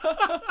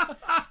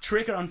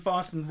 Trigger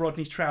unfastened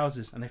Rodney's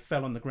trousers and they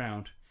fell on the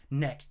ground.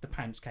 Next, the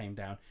pants came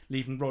down,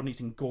 leaving Rodney's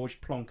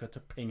engorged plonker to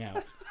ping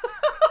out.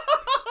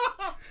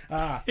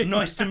 "Ah,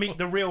 nice to meet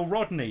the real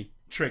Rodney,"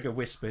 Trigger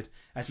whispered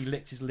as he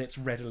licked his lips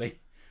readily.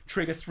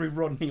 Trigger threw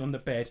Rodney on the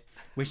bed,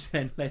 which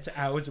then led to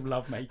hours of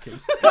lovemaking.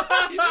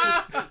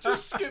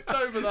 Just skipped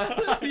over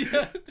that.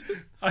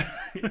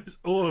 It's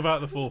all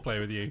about the foreplay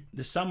with you.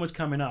 The sun was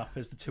coming up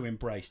as the two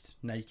embraced,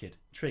 naked.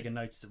 Trigger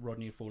noticed that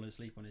Rodney had fallen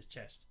asleep on his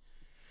chest.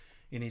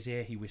 In his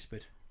ear, he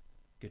whispered,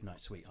 "Good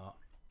night, sweetheart."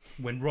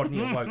 When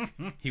Rodney awoke,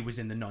 he was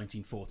in the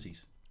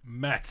 1940s.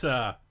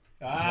 Meta.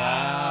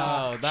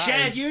 Wow, that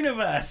Shared is-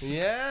 universe!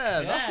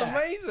 Yeah, that's Yeah.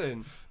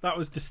 amazing. That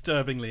was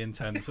disturbingly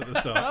intense at the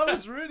start. That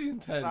was really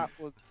intense.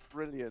 That was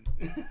brilliant.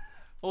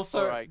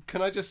 Also, Alright.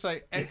 can I just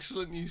say,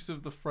 excellent use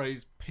of the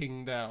phrase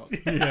 "pinged out."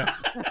 Yeah.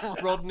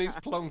 Rodney's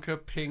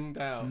plonker pinged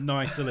out.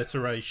 Nice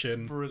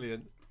alliteration.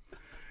 Brilliant.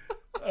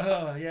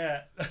 Oh,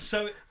 yeah.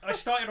 So I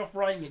started off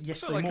writing it I feel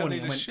yesterday like I morning. need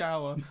a and went-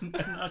 shower. and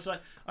I was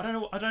like, I don't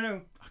know, I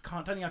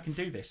don't think I can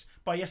do this.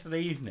 By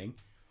yesterday evening,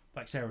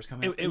 like Sarah was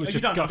coming. It was "Are you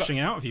just done? I've got- gushing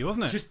out of you,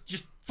 wasn't it?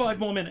 Just 5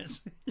 more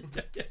minutes.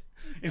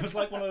 It was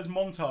like one of those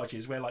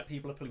montages where like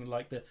people are pulling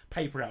like the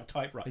paper out of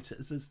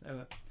typewriters.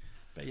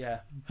 But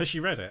yeah, Has she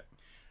read it?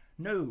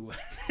 no.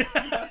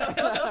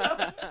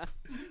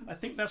 I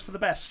think that's for the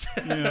best.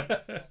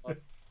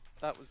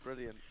 That was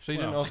brilliant. So you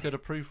didn't Well. ask her to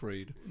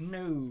proofread?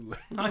 No,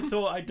 I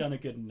thought I'd done a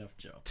good enough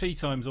job. Tea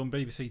times on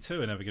BBC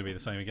Two are never going to be the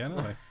same again,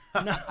 are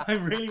they? No, I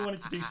really wanted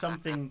to do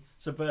something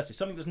subversive,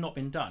 something that's not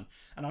been done.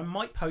 And I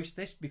might post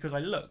this because I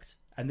looked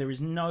and there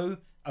is no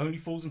Only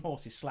Fools and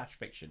Horses /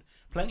 fiction.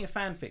 Plenty of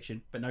fan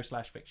fiction, but no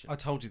 / fiction. I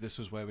told you this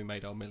was where we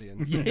made our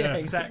millions. Yeah,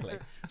 exactly.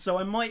 So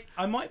I might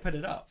put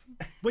it up.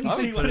 When you I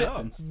see would what put it up.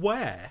 happens.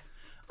 Where?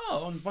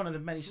 Oh, on one of the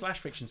many /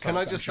 fiction sites. Can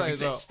I that just I'm say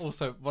sure that exist.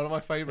 also one of my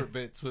favourite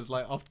bits was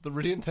like after the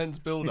really intense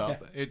build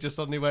up, it just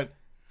suddenly went,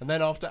 and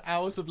then after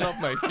hours of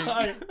lovemaking,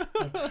 I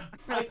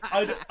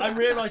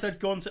realised I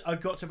got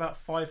to about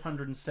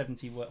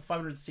 560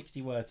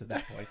 words at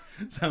that point.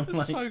 So I'm it's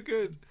like, so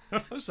good.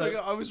 I was, So-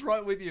 I was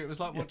right with you. It was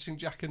like watching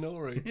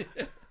Jackanory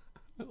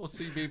or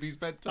CBeebies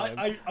bedtime.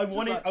 I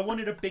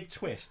wanted a big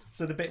twist.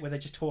 So the bit where they're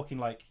just talking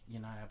like,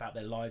 about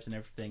their lives and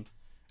everything,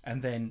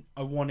 and then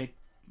I wanted,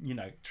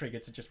 Trigger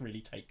to just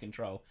really take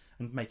control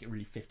and make it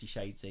really 50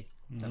 Shadesy.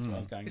 That's what I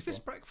was going Is for. this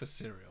breakfast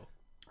cereal?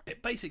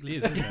 It basically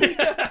is, isn't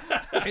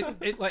it?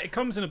 it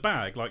comes in a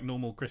bag like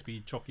normal crispy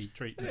chalky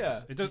treat mix. Yeah.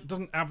 It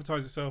doesn't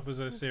advertise itself as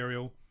a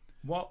cereal.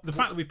 The What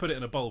fact that we put it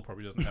in a bowl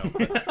probably doesn't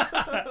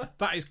help.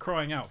 That is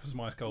crying out for some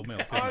ice cold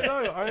milk. Isn't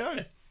I it?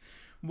 know.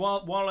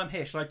 While I'm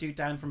here, should I do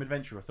Dan from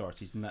Adventure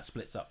Authorities, and that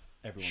splits up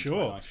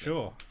everyone?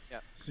 Sure. Yeah.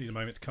 Just need a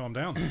moment to calm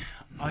down.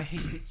 He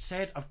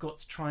said I've got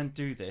to try and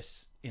do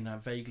this in a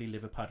vaguely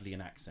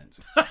Liverpudlian accent.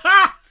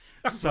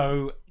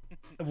 So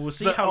we'll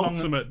see The how long.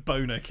 ultimate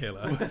boner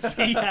killer. We'll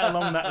see how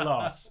long that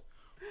lasts.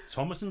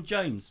 Thomas and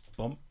James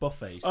bump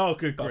buffets. Oh,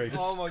 good grief.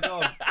 Oh my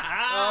god.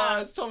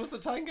 It's Thomas the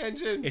Tank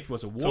Engine. It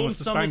was a warm Thomas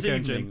the summer's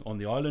Spank evening Engine. on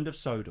the island of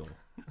Sodor.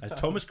 As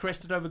Thomas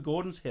crested over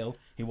Gordon's Hill,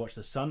 he watched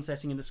the sun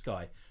setting in the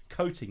sky,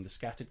 coating the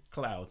scattered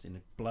clouds in a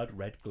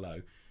blood-red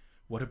glow.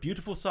 What a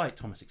beautiful sight,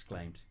 Thomas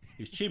exclaimed.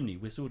 His chimney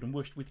whistled and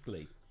whooshed with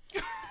glee.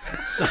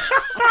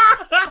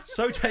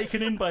 So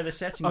taken in by the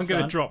setting I'm sun...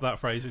 going to drop that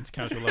phrase into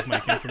casual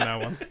lovemaking from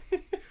now on.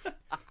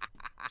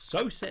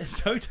 So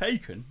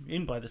taken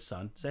in by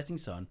the setting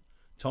sun,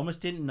 Thomas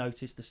didn't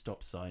notice the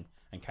stop sign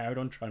and carried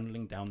on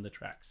trundling down the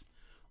tracks.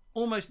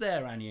 Almost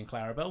there, Annie and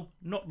Clarabelle.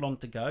 Not long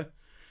to go.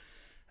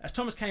 As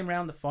Thomas came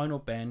round the final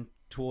bend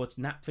towards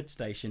Knapford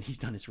Station, he's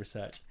done his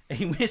research.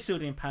 He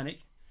whistled in panic,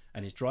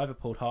 and his driver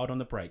pulled hard on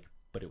the brake,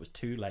 but it was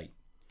too late.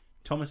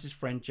 Thomas's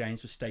friend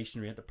James was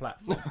stationary at the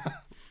platform.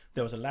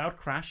 There was a loud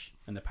crash,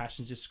 and the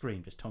passengers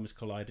screamed as Thomas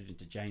collided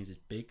into James's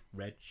big,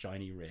 red,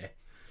 shiny rear.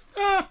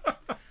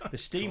 The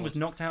steam was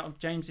knocked out of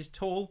James's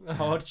tall,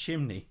 hard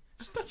chimney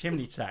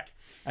tack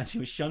as he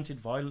was shunted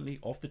violently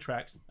off the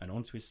tracks and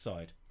onto his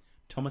side.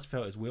 Thomas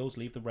felt his wheels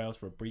leave the rails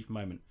for a brief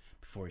moment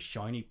before his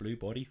shiny blue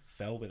body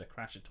fell with a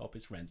crash atop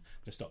his friends. I'm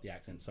going to stop the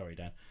accent, sorry,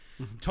 Dan.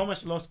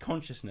 Thomas lost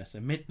consciousness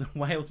amid the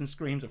wails and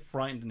screams of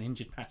frightened and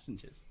injured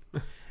passengers.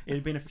 It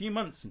had been a few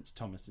months since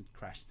Thomas had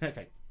crashed.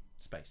 Okay,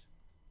 space.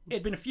 It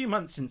had been a few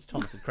months since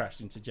Thomas had crashed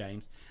into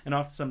James, and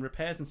after some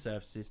repairs and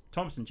services,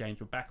 Thomas and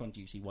James were back on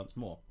duty once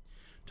more.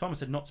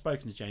 Thomas had not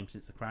spoken to James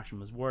since the crash and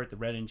was worried the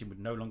red engine was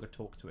no longer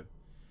talking to him.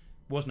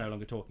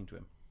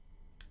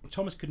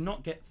 Thomas could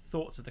not get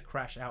thoughts of the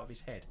crash out of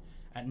his head.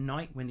 At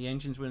night, when the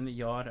engines were in the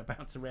yard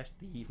about to rest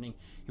the evening,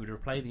 he would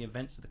replay the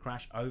events of the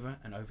crash over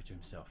and over to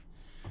himself.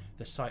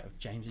 The sight of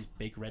James's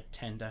big red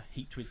tender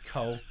heaped with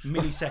coal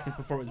milliseconds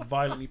before it was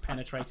violently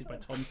penetrated by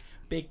Tom's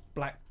big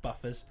black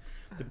buffers.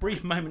 The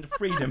brief moment of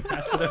freedom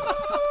as for the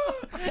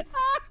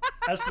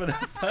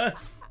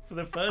first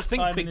I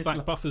think time in his life.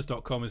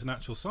 bigblackbuffers.com is an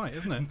actual site,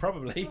 isn't it?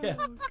 Probably, yeah.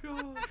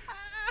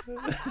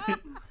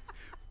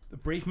 The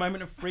brief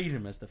moment of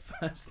freedom as the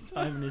first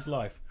time in his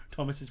life,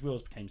 Thomas's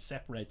wheels became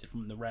separated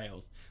from the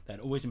rails that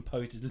had always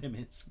imposed his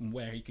limits on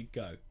where he could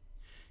go.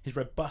 His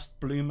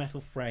robust blue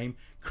metal frame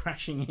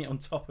crashing in on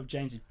top of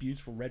James's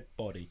beautiful red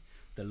body.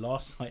 The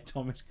last sight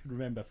Thomas could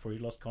remember before he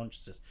lost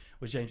consciousness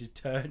was James's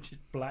turgid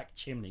black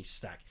chimney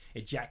stack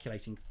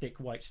ejaculating thick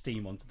white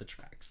steam onto the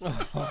tracks.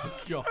 Oh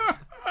god.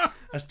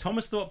 As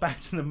Thomas thought back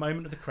to the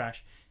moment of the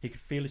crash, he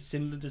could feel his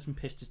cylinders and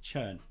pistons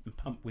churn and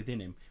pump within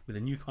him with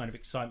a new kind of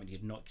excitement he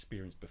had not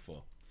experienced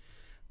before.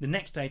 The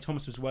next day,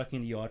 Thomas was working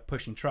in the yard,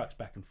 pushing trucks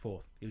back and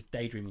forth. He was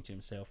daydreaming to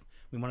himself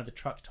when one of the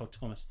trucks told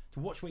Thomas to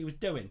watch what he was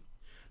doing.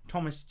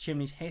 Thomas'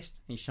 chimneys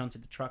hissed, and he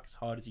shunted the truck as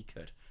hard as he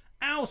could.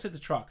 "Ow," said the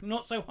truck,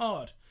 "not so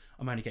hard."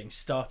 "I'm only getting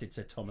started,"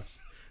 said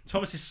Thomas.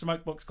 Thomas's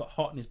smoke box got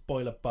hot and his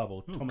boiler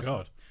bubbled. Oh,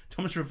 God.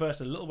 Thomas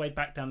reversed a little way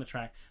back down the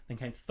track, then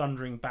came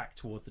thundering back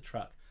towards the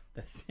truck.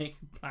 The thick,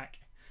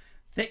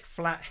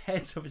 flat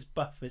heads of his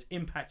buffers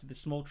impacted the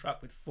small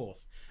truck with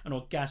force. An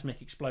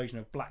orgasmic explosion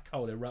of black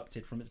coal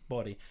erupted from its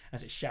body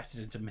as it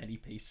shattered into many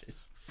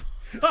pieces.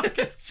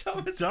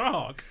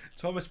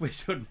 Thomas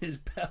whistled and his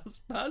bells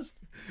buzzed,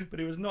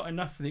 but it was not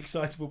enough for the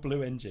excitable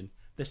blue engine.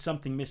 There's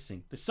something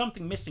missing,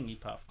 he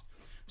puffed.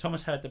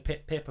 Thomas heard the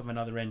pip-pip of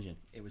another engine.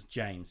 It was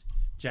James.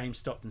 James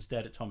stopped and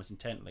stared at Thomas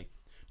intently.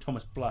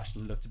 Thomas blushed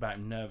and looked about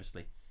him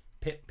nervously.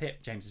 Pip,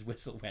 pip, James's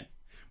whistle went.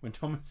 When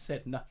Thomas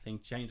said nothing,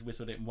 James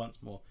whistled it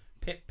once more.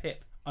 Pip,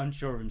 pip.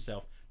 Unsure of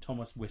himself,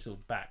 Thomas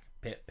whistled back.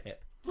 Pip,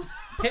 pip.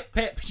 Pip,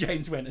 pip,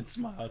 James went and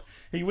smiled.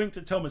 He winked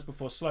at Thomas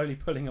before slowly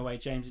pulling away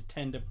James's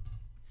tender.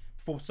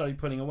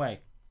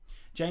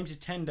 James's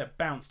tender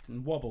bounced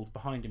and wobbled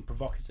behind him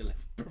provocatively.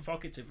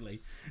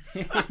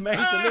 It made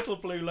the little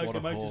blue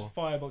locomotive's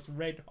firebox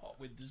red hot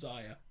with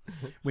desire.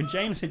 When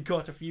James had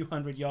got a few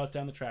hundred yards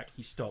down the track,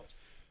 he stopped.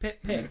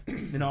 Pip, pip.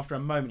 Then after a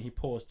moment, he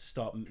paused to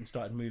start and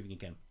started moving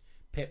again.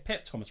 Pip,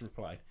 pip, Thomas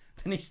replied.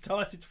 Then he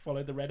started to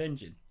follow the red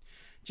engine.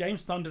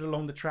 James thundered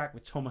along the track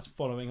with Thomas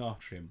following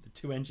after him. The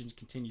two engines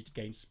continued to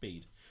gain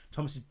speed.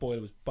 Thomas's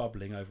boiler was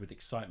bubbling over with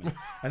excitement,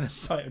 and the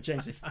sight of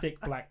James's thick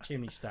black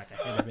chimney stack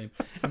ahead of him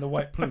and the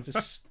white plumes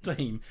of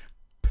steam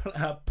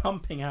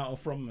pumping out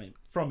from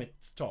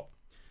its top.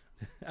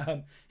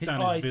 His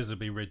Dan eyes, is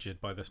visibly rigid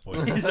by this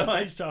point. his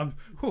eyes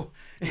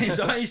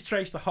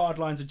traced the hard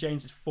lines of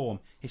James's form,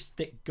 his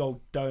thick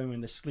gold dome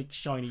and the sleek,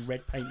 shiny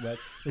red paintwork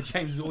that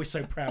James was always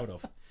so proud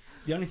of.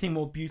 The only thing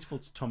more beautiful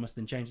to Thomas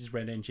than James's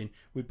red engine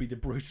would be the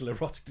brutal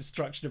erotic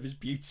destruction of his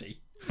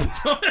beauty.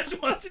 Thomas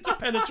wanted to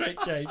penetrate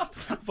James,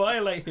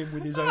 violate him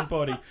with his own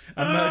body,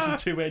 and merge the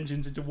two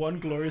engines into one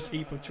glorious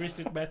heap of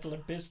twisted metal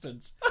and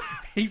pistons.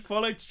 He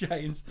followed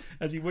James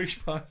as he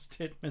whooshed past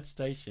Titmuth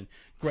Station,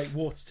 Great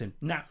Waterton,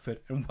 Knapford,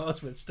 and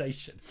Wellsworth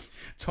Station.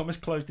 Thomas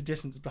closed the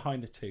distance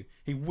behind the two.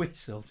 He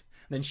whistled,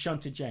 then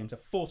shunted James, a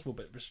forceful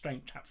but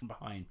restrained tap from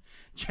behind.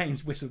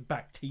 James whistled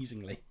back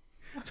teasingly.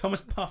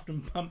 Thomas puffed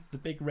and pumped the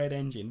big red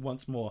engine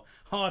once more,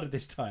 harder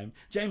this time.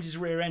 James's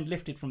rear end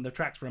lifted from the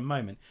tracks for a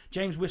moment.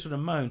 James whistled a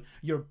moan.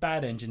 "You're a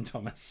bad engine,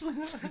 Thomas."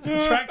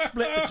 The tracks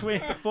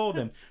split before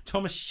them.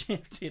 Thomas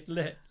shifted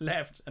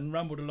left and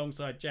rumbled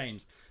alongside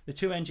James. The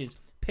two engines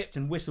pipped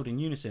and whistled in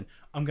unison.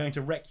 "I'm going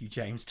to wreck you,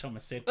 James,"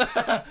 Thomas said.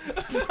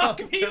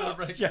 "Fuck me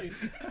up, James."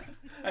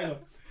 Hang on.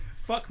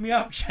 "Fuck me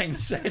up,"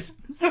 James said.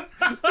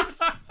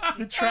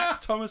 The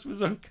track Thomas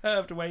was on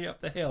curved way up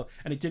the hill,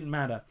 and it didn't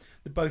matter.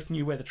 They both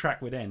knew where the track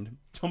would end.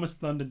 Thomas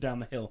thundered down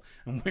the hill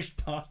and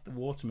whished past the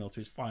watermill to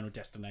his final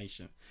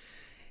destination.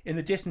 In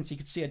the distance, he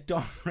could see a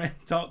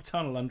dark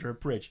tunnel under a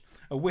bridge.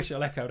 A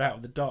whistle echoed out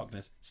of the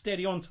darkness.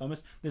 "Steady on,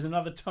 Thomas. There's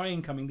another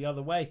train coming the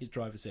other way," his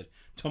driver said.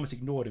 Thomas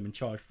ignored him and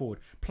charged forward,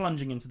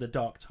 plunging into the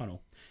dark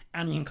tunnel.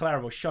 Annie and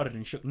Clarabel shuddered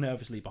and shook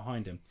nervously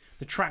behind him.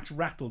 The tracks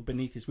rattled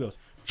beneath his wheels.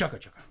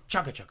 Chugga-chugga,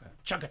 chugga-chugga,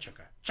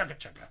 chugga-chugga,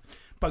 chugga-chugga.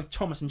 Both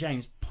Thomas and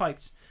James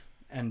piped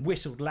and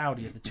whistled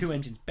loudly as the two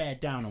engines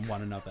bared down on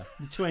one another.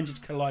 The two engines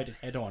collided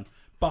head-on.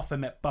 Buffer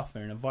met buffer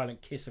in a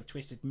violent kiss of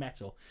twisted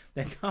metal.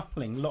 Their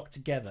coupling locked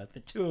together. The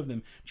two of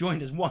them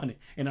joined as one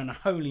in an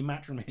unholy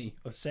matrimony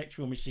of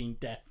sexual machine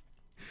death.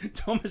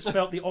 Thomas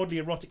felt the oddly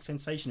erotic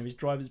sensation of his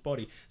driver's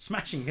body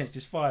smashing against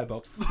his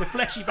firebox. The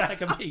fleshy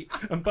bag of meat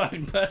and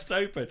bone burst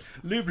open,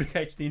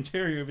 lubricated the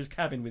interior of his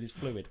cabin with his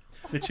fluid.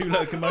 The two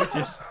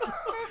locomotives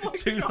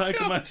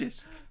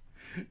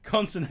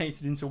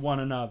consonnated into one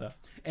another.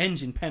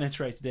 Engine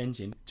penetrated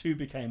engine. Two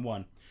became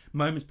one.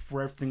 Moments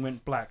before everything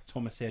went black,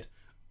 Thomas said,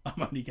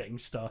 "I'm only getting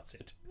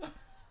started."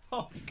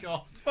 Oh,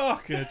 God.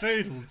 Fuck a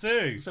doodle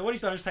do. So what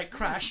he's done is take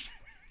Crash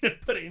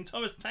and put it in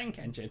Thomas' tank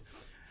engine.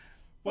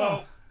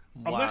 Well,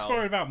 I'm less Wow.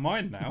 worried about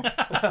mine now.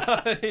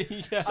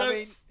 Yeah. So-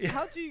 I mean,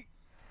 how do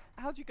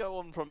you go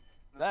on from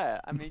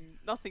there? I mean,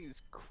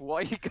 nothing's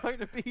quite going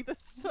to be the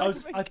same.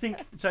 I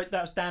think so.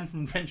 That was Dan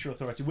from Venture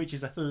Authority, which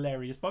is a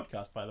hilarious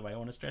podcast, by the way. I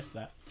want to stress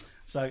that.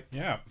 So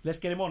Yeah, let's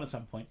get him on at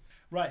some point.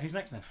 Right, who's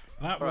next then?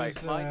 that Right,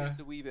 was. mine is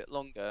a wee bit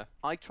longer.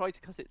 I tried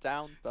to cut it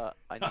down, but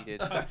I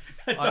needed.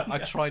 I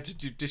tried to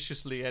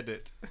judiciously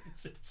edit.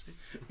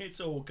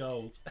 It's all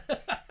gold.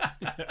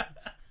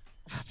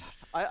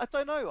 I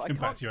don't know. I Come can't.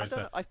 back to your I, own don't,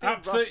 stuff. I think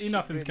Absolutely Russ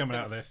nothing's should coming really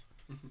out of this.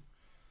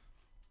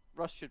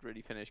 Russ should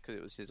really finish because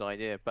it was his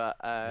idea. But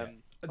all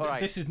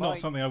right, This is not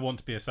something I want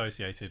to be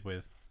associated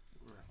with.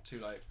 Too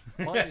late.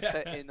 Mine is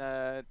set in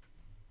the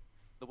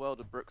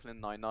world of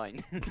Brooklyn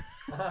Nine-Nine.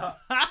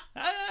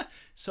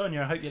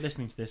 Sonia, I hope you're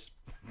listening to this.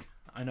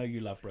 I know you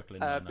love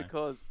Brooklyn Nine-Nine.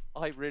 Because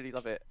I really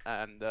love it,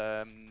 and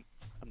I'm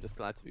just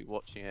glad to be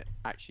watching it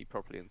actually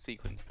properly in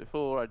sequence.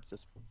 Before, I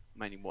just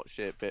mainly watched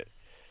it a bit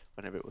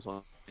whenever it was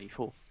on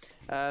E4.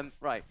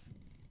 Right.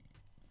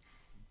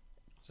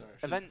 Sorry.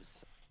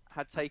 Events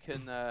had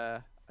taken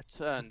a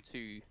turn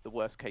to the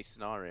worst case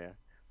scenario,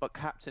 but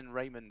Captain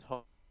Raymond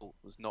Holt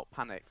was not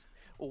panicked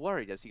or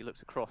worried as he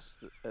looked across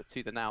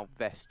to the now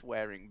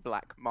vest-wearing,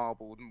 black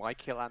marbled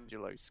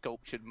Michelangelo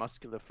sculptured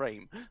muscular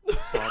frame of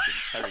Sergeant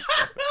Terry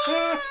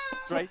Shepherd,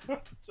 trained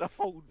to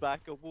hold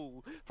back a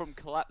wall from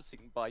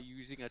collapsing by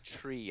using a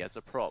tree as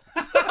a prop.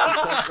 He turned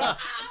around and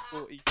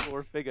thought he saw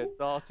a figure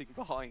darting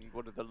behind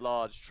one of the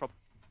large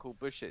tropical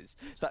bushes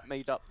that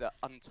made up the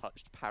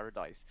Untouched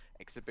Paradise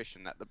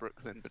exhibition at the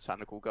Brooklyn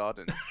Botanical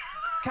Gardens.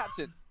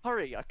 "Captain,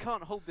 hurry! I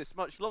can't hold this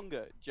much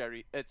longer,"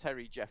 Terry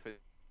Jeffers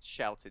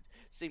shouted,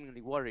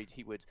 seemingly worried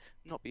he would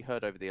not be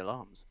heard over the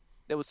alarms.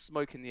 There was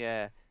smoke in the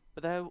air,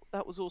 but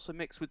that was also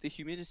mixed with the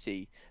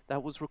humidity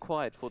that was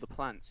required for the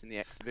plants in the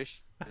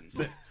exhibition.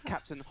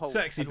 Captain Holt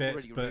Sexy had bits,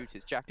 already but removed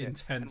his jacket and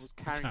intense was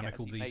carrying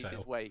botanical it as he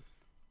detail.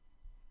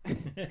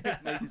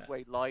 made his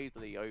way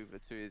lithely over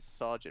to his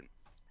sergeant.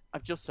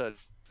 "I've just heard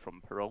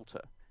from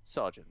Peralta.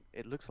 Sergeant,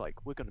 it looks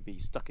like we're going to be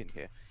stuck in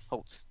here,"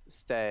 Holt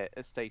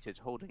stated,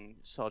 holding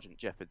Sergeant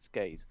Jefford's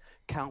gaze.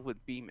 "Calvin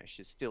Beamish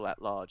is still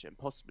at large and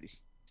possibly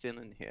still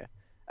in here.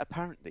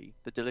 Apparently,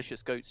 the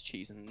delicious goat's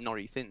cheese and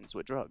nori thins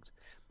were drugged.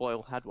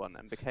 Boyle had one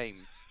and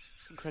became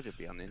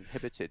incredibly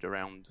uninhibited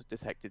around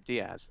Detective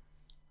Diaz.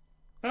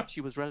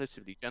 She was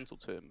relatively gentle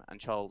to him, and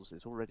Charles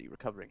is already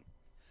recovering.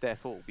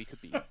 Therefore, we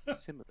could be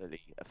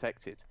similarly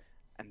affected,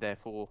 and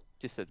therefore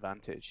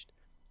disadvantaged.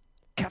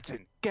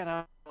 Captain, get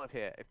out of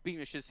here. If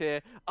Beamish is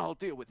here, I'll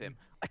deal with him.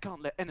 I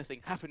can't let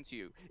anything happen to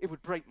you. It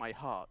would break my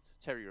heart,"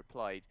 Terry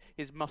replied,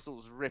 his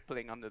muscles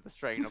rippling under the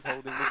strain of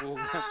holding the wall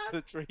and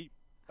the tree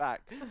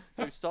back.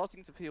 He was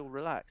starting to feel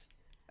relaxed,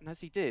 and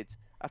as he did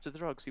after the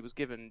drugs he was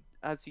given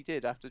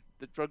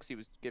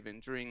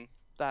during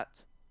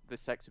that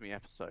vasectomy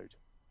episode.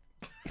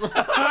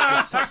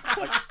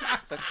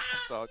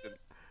 Sergeant.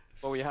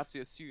 Well, we have to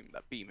assume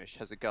that Beamish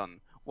has a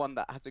gun, one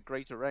that has a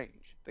greater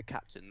range. The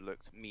captain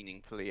looked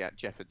meaningfully at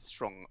Jefford's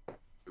strong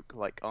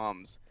oak-like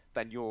arms.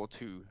 Than your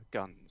 2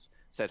 guns,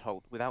 said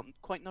Holt, without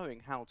quite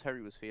knowing how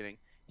Terry was feeling.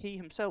 He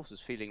himself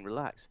was feeling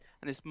relaxed,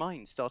 and his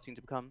mind starting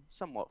to become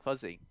somewhat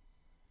fuzzy.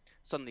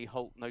 Suddenly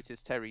Holt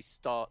noticed Terry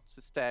start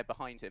to stare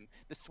behind him,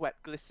 the sweat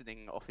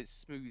glistening off his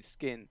smooth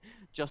skin,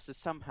 just as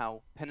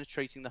somehow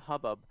penetrating the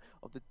hubbub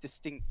of the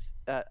distinct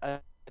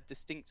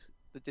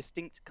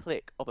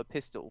click of a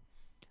pistol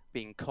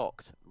being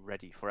cocked,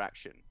 ready for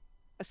action.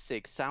 A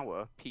Sig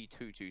Sauer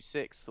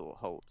P226, thought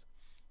Holt.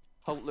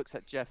 Holt looked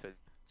at Jefford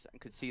and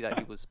could see that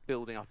he was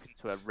building up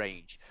into a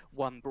rage,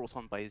 one brought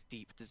on by his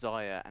deep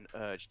desire and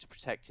urge to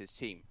protect his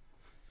team.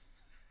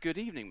 Good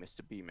evening, Mr.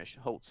 Beamish,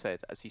 Holt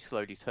said as he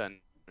slowly turned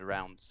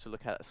around to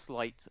look at a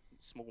slight,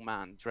 small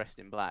man dressed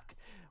in black,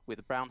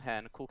 with brown hair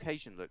and a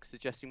Caucasian look,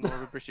 suggesting more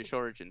of a British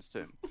origins to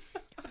him.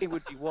 It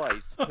would be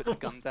wise to put the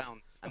gun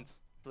down and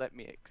let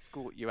me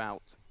escort you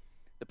out.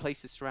 The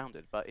place is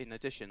surrounded, but in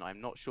addition, I'm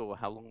not sure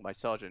how long my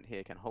sergeant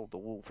here can hold the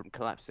wall from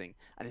collapsing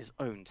and his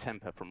own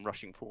temper from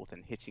rushing forth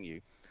and hitting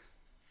you.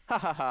 Ha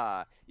ha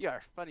ha! You're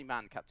a funny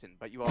man, Captain,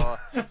 but you are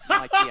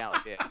mighty out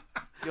of here.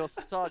 Your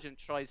sergeant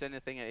tries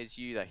anything at his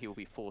you that he will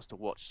be forced to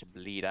watch to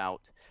bleed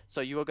out.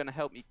 So you are going to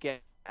help me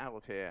get out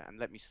of here and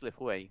let me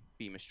slip away,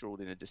 Beamish drawled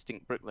in a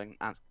distinct Brooklyn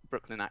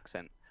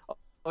accent.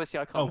 Obviously,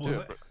 I can't do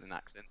a Brooklyn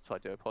accent, so I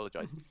do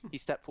apologise. He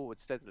stepped forward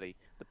steadily,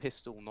 the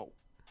pistol not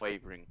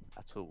wavering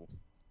at all.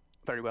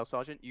 Very well,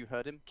 Sergeant, you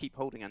heard him. Keep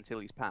holding until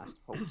he's passed.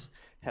 Holt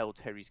held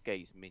Terry's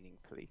gaze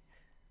meaningfully.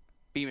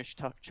 Beamish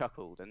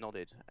chuckled and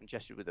nodded and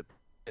gestured with a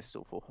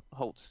pistol for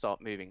Holt to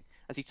start moving.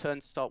 As he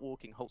turned to start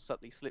walking, Holt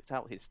suddenly slipped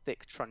out his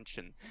thick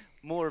truncheon,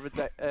 more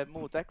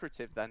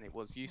decorative than it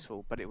was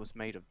useful, but it was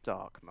made of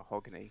dark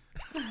mahogany.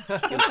 It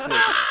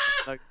was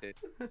noted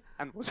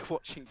and was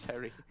watching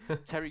Terry.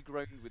 Terry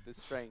groaned with the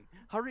strain.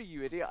 Hurry,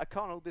 you idiot! I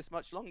can't hold this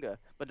much longer.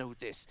 But know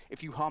this: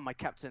 if you harm my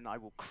captain, I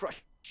will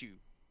crush you.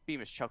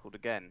 Beamish chuckled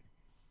again.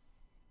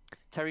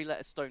 Terry let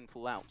a stone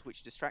fall out,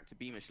 which distracted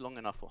Beamish long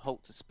enough for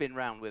Holt to spin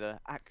round with an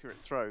accurate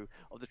throw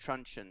of the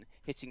truncheon,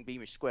 hitting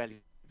Beamish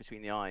squarely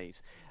between the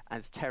eyes,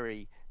 as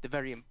Terry, the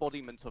very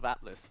embodiment of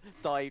Atlas,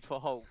 dived for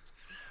Holt,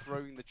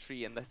 throwing the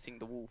tree and letting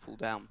the wall fall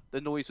down.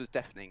 The noise was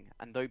deafening,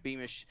 and though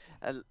Beamish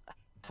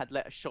had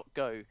let a shot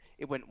go,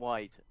 it went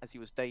wide, as he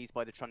was dazed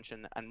by the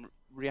truncheon and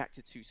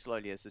reacted too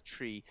slowly as the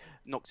tree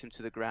knocked him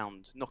to the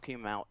ground, knocking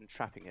him out and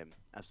trapping him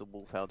as the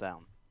wall fell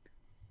down.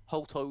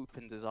 Holt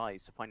opened his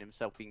eyes to find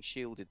himself being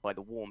shielded by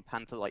the warm,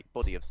 panther-like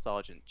body of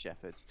Sergeant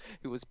Jeffords,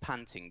 who was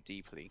panting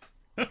deeply.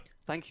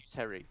 Thank you,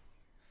 Terry.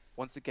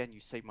 Once again,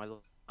 you saved my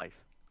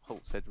life,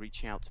 Holt said,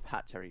 reaching out to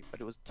pat Terry, but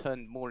it was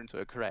turned more into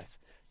a caress.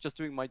 Just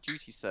doing my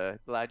duty, sir.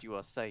 Glad you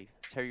are safe.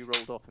 Terry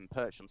rolled off and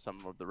perched on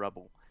some of the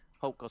rubble.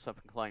 Holt got up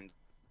and climbed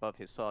above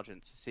his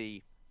sergeant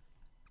to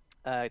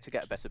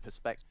get a better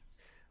perspective.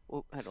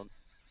 Oh, hang on.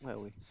 Where are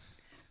we?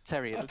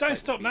 Terry, don't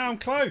stop now, I'm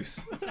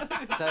close.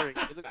 Terry,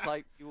 it looks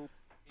like you will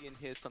in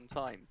here some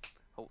time,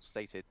 Holt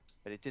stated,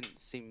 but he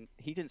didn't seem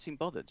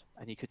bothered,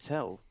 and he could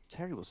tell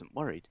Terry wasn't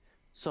worried.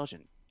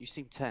 Sergeant, you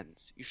seem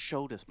tense. Your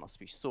shoulders must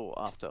be sore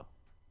after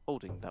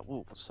holding that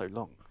wall for so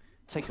long.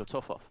 Take your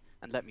top off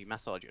and let me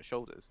massage your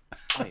shoulders.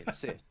 I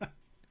insist.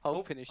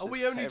 Holt finished. Are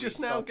we only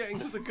just now getting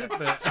to the good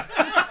bit?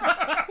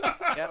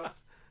 Yeah.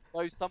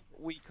 Though somewhat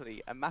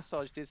weakly, a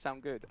massage did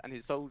sound good, and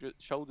his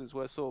shoulders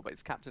were sore, but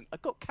his captain... I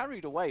got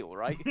carried away, all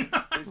right?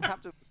 His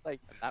captain was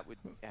safe, and that would...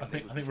 Yeah, I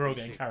think we're all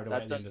getting carried away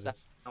at the end of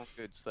this. Sound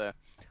good, sir.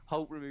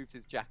 Holt removed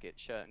his jacket,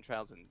 shirt, and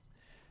trousers,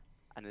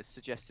 and has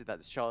suggested that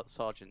the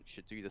sergeant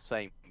should do the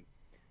same,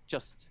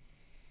 just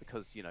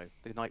because, you know,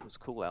 the night was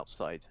cool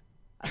outside,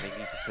 and they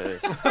needed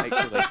to make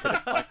sure they could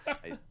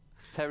acclimatise.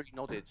 Terry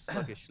nodded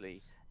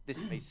sluggishly.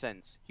 This made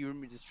sense. He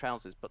removed his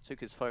trousers, but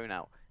took his phone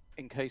out.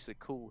 In case of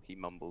cool, he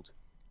mumbled.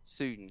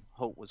 Soon,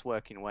 Holt was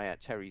working away at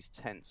Terry's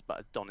tense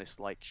but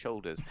Adonis-like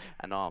shoulders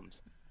and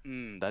arms.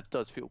 That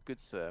does feel good,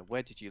 sir.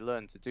 Where did you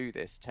learn to do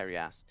this? Terry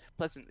asked,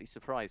 pleasantly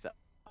surprised at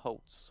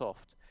Holt's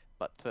soft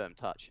but firm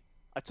touch.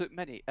 I took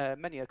many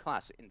a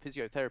class in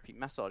physiotherapy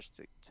massage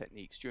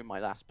techniques during my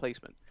last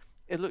placement.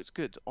 It looked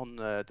good on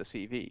the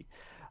CV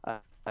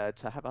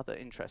to have other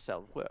interests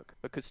out of work,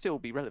 but could still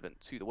be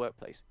relevant to the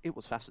workplace. It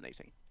was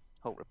fascinating.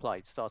 Holt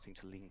replied, starting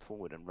to lean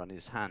forward and run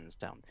his hands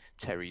down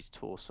Terry's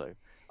torso.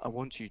 I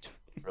want you to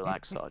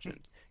relax,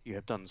 Sergeant. You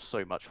have done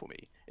so much for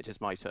me. It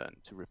is my turn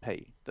to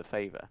repay the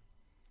favour.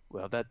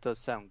 Well, that does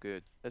sound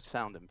good. Does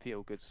sound and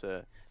feel good,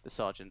 sir, the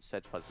sergeant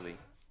said fuzzily.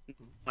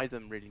 Neither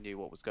of them really knew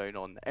what was going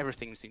on.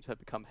 Everything seemed to have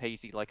become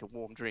hazy like a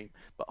warm dream,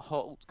 but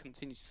Holt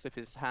continued to slip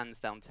his hands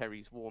down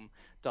Terry's warm,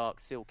 dark,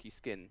 silky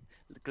skin,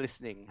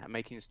 glistening and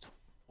making his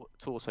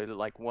torso look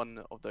like one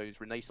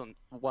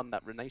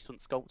that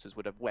Renaissance sculptors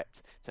would have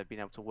wept to have been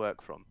able to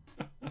work from.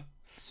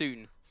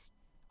 Soon,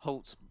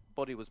 Holt's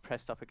body was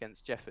pressed up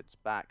against Jeffords'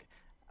 back,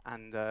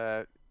 and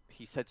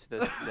he said to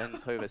the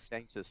leant over,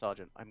 saying to the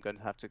sergeant, I'm going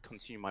to have to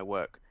continue my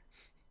work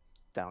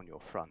down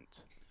your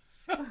front.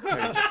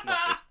 Terry just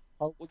nodded.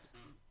 Holt was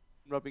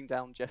rubbing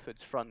down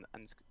Jefford's front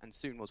and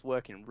soon was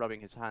working,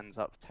 rubbing his hands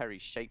up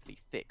Terry's shapely,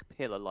 thick,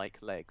 pillar-like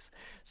legs.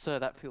 "Sir,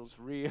 that feels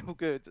real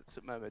good,"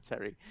 murmured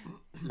Terry.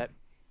 "Let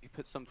me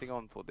put something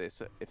on for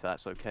this, if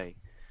that's okay."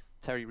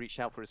 Terry reached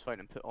out for his phone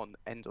and put on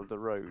End of the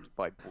Road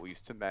by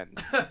Boyz II Men.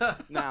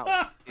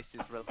 "Now, this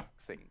is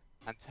relaxing."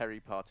 And Terry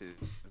parted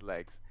his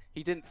legs.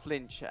 He didn't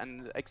flinch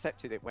and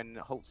accepted it when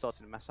Holt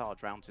started a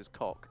massage round his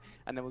cock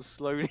and then was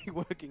slowly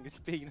working his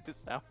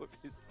penis out of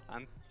his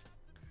pants.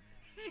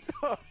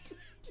 Oh,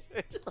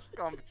 shit, I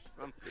can't believe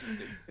I'm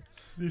doing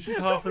this. This is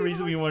half the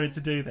reason we wanted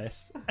to do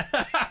this.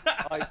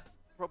 "I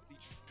probably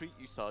treat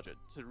you, Sergeant,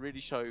 to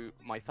really show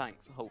my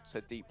thanks," Holt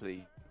said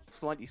deeply,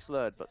 slightly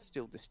slurred but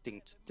still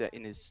distinct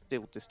in his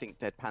still distinct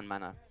deadpan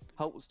manner.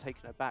 Holt was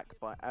taken aback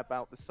by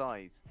about the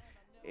size.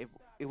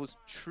 It was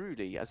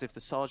truly as if the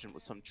sergeant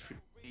was some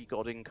tree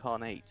god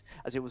incarnate,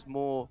 as it was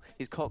more,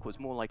 his cock was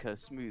more like a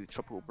smooth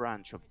tropical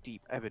branch of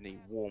deep ebony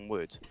warm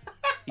wood.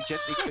 He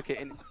gently took it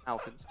in his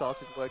mouth and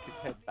started to work his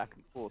head back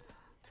and forth,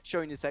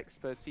 showing his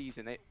expertise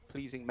in it,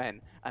 pleasing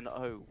men, and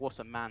oh, what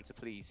a man to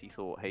please, he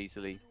thought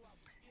hazily.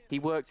 He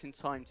worked in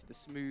time to the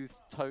smooth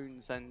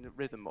tones and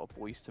rhythm of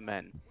Boyz II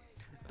Men.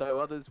 Though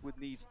others would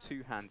need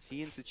two hands,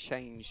 he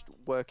interchanged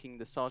working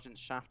the sergeant's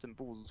shaft and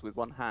balls with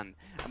one hand,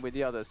 and with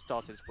the other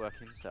started to work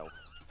himself.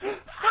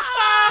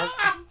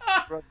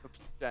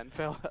 And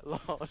felt a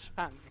large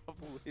hand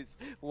ruffle his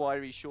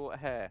wiry short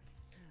hair.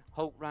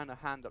 Holt ran a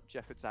hand up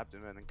Jefford's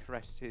abdomen and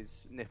caressed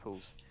his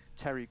nipples.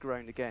 Terry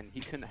groaned again.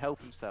 He couldn't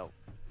help himself.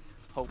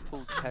 Holt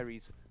pulled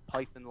Terry's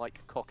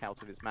python-like cock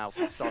out of his mouth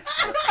and started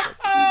to work.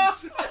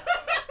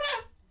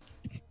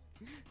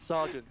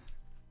 "Sergeant,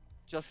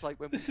 just like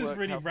when This we is worked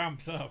really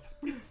ramped up.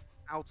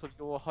 out of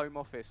your home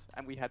office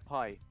and we had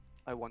pie,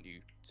 I want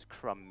you to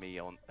crumb me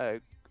on.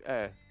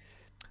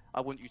 I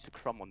want you to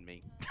crumb on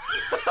me."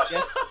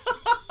 Yes.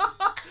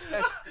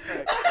 Yes,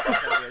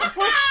 correct.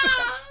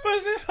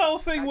 Was this whole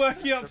thing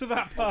working up to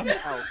that pun?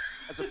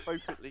 As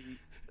appropriately,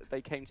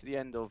 they came to the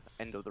end of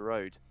the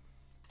road.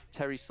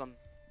 Terry slumped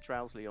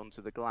drowsily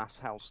onto the glass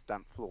house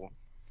damp floor.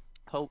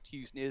 Holt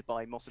used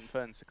nearby moss and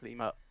ferns to clean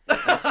up. "You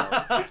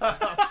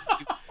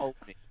hold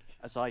me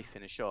as I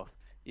finish off."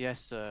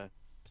 "Yes, sir,"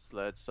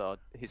 slurred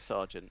his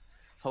sergeant.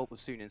 Holt was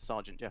soon in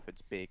Sergeant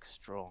Jefford's big,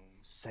 strong,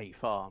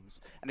 safe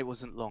arms, and it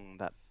wasn't long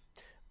that,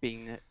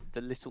 being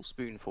the little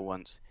spoon for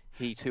once,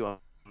 he too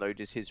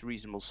unloaded his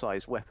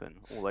reasonable-sized weapon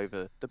all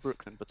over the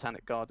Brooklyn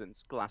Botanic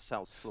Gardens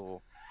glass-house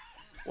floor.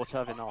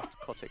 Whatever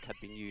narcotic had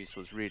been used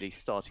was really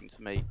starting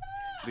to make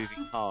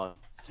moving hard.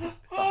 The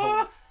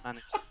whole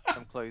managed to put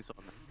some clothes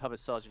on and cover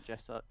Sergeant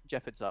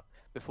Jeffords up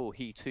before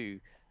he too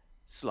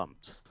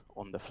slumped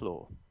on the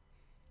floor.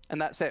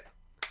 And that's it.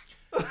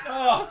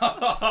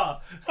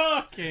 Oh,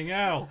 fucking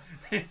hell.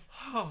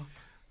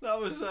 That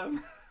was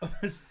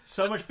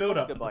So much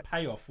build-up, but Goodbye. the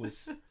payoff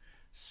was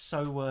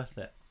so worth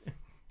it.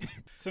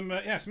 Some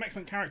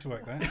excellent character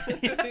work there.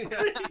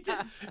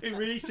 It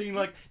really seemed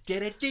like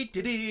do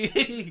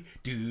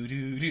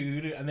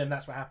and then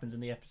that's what happens in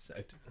the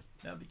episode.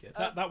 That'd be good.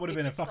 That would have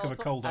been a It fuck of a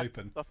starts cold off as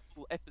open. The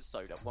full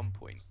episode at one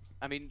point.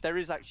 I mean, there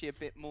is actually a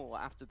bit more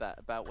after that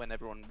about when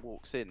everyone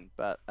walks in,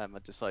 but I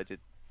decided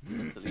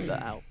to leave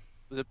that out.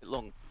 It was a bit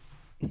long.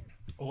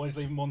 Always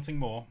leaving wanting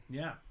more.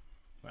 Yeah.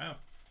 Wow.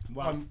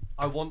 Wow.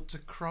 I want to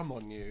crumb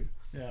on you.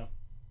 Yeah.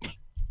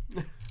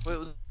 Well, it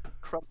was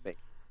crumbing.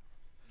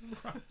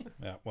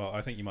 Yeah, well,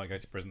 I think you might go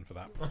to prison for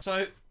that.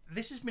 So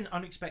this has been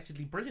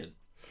unexpectedly brilliant.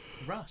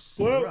 Russ,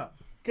 Well- you're up.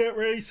 Get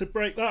ready to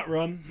break that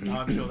run.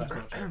 I'm sure that's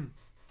not true.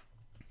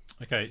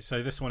 Okay,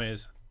 so this one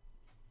is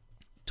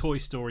Toy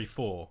Story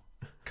 4,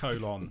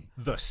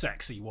 the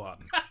sexy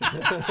one.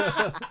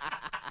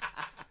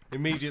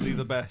 Immediately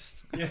the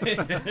best.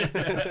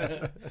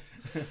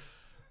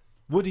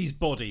 Woody's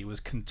body was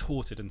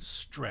contorted and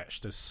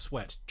stretched as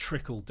sweat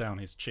trickled down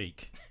his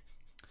cheek.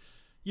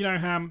 "You know,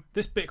 Ham,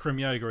 this Bikram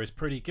yoga is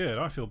pretty good.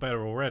 I feel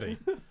better already."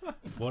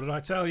 "What did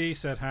I tell you?"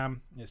 said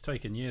Ham. "It's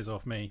taken years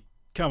off me.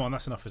 Come on,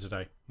 that's enough for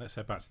today. Let's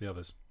head back to the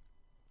others."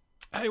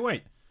 "Hey,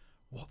 wait.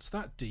 What's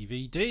that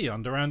DVD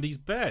under Andy's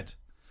bed?"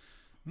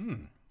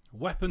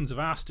 Weapons of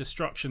Mass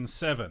Destruction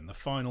 7, the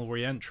final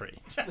re-entry.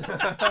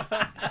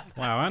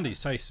 Wow,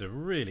 Andy's tastes have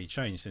really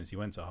changed since he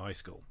went to high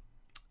school.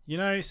 "You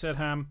know," said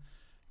Ham,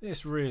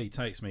 "this really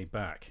takes me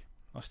back.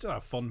 I still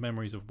have fond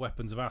memories of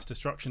Weapons of Mass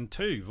Destruction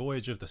 2,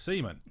 Voyage of the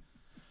Seaman."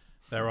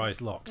 Their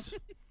eyes locked.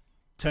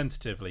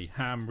 Tentatively,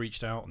 Ham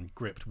reached out and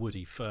gripped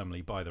Woody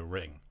firmly by the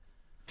ring.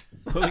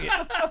 Pulling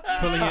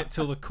it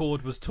till the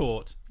cord was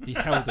taut, he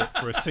held it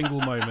for a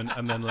single moment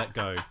and then let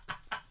go.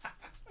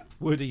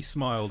 Woody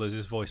smiled as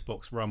his voice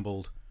box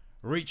rumbled.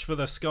 "Reach for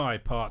the sky,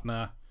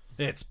 partner.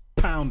 It's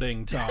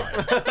pounding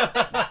time."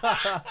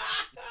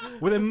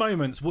 Within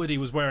moments, Woody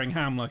was wearing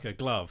Ham like a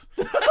glove.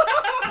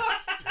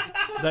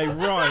 They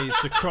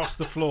writhed across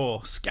the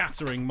floor,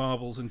 scattering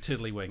marbles and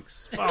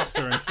tiddlywinks.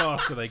 Faster and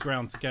faster they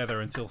ground together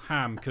until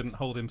Ham couldn't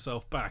hold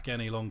himself back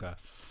any longer.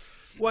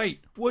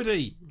 "Wait,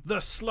 Woody!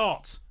 The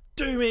slot!"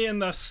 Do me in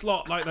the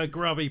slot like the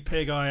grubby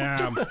pig I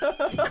am.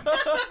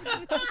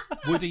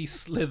 Woody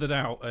slithered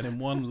out and in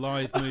one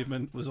lithe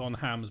movement was on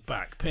Ham's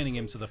back, pinning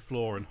him to the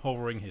floor and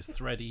hovering his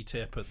thready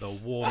tip at the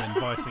warm,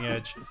 inviting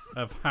edge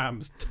of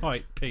Ham's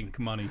tight pink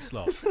money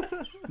slot.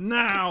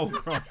 Now!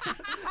 Cried.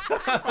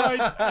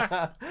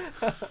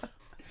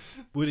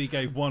 Woody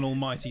gave one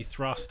almighty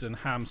thrust and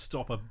Ham's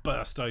stopper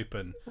burst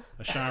open.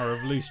 A shower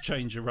of loose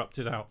change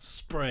erupted out,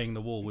 spraying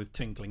the wall with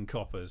tinkling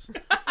coppers.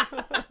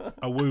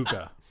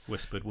 "Awooga,"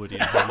 whispered Woody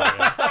in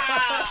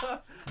Ham's ear.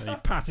 And he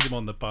patted him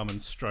on the bum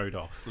and strode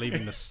off,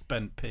 leaving the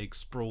spent pig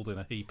sprawled in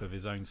a heap of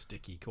his own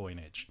sticky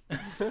coinage.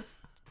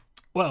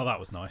 Well, that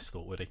was nice,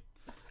 thought Woody.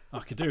 I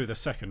could do with a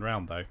second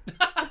round, though.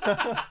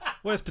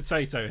 Where's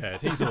Potato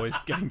Head? He's always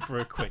game for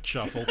a quick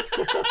shuffle.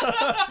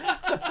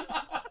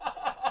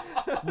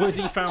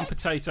 Woody found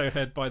Potato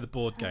Head by the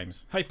board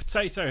games. "Hey,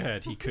 Potato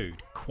Head," he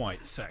cooed,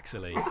 quite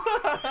sexily.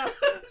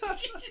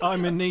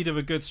 "I'm in need of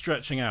a good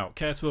stretching out.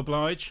 Care to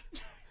oblige?"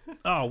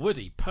 "Oh,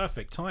 Woody,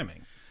 perfect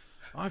timing.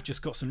 I've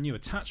just got some new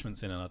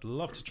attachments in and I'd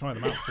love to try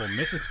them out before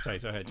Mrs.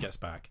 Potato Head gets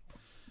back."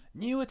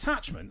 "New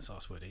attachments?"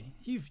 asked Woody.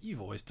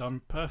 You've always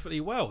done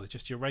perfectly well with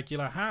just your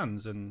regular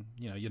hands and,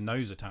 your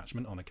nose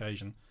attachment on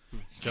occasion."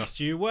 "Just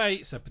you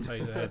wait," said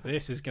Potato Head.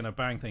 "This is going to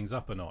bang things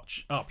up a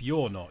notch. Up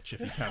your notch, if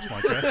you catch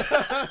my drift."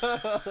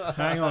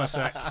 "Hang on a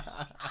sec."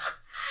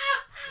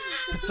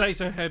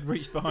 Potato Head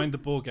reached behind the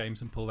board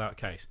games and pulled out a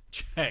case.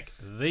 "Check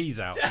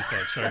these out," he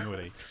said, showing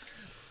Woody.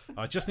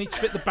 "I just need to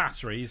fit the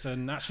batteries,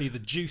 and actually the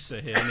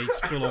juicer here needs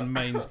full-on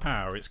mains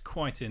power. It's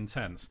quite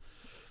intense."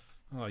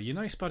 "Oh,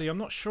 Spuddy, I'm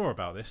not sure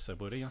about this,"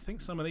 said Woody. "I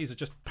think some of these are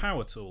just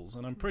power tools,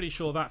 and I'm pretty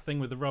sure that thing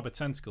with the rubber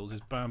tentacles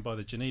is banned by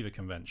the Geneva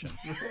Convention."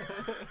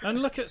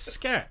 "And look at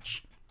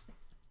Sketch."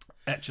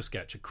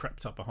 Etch-a-Sketch had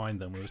crept up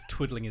behind them and was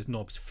twiddling his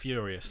knobs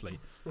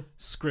furiously,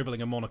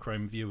 scribbling a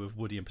monochrome view of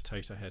Woody and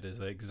Potato Head as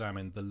they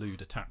examined the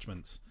lewd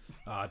attachments.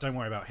 "Don't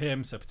worry about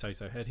him," said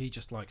Potato Head. "He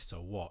just likes to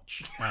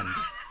watch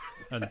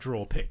and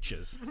draw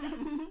pictures.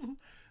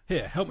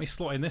 Here, help me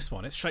slot in this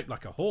one. It's shaped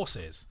like a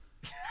horse's."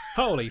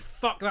 "Holy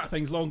fuck, that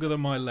thing's longer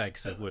than my leg,"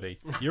 said Woody.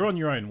 "You're on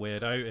your own,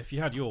 weirdo. If you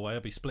had your way,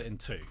 I'd be split in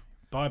two.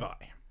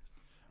 Bye-bye."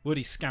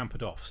 Woody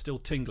scampered off, still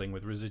tingling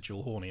with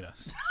residual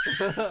horniness.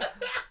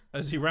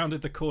 As he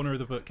rounded the corner of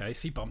the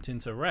bookcase, he bumped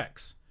into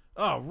Rex.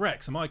 "Oh,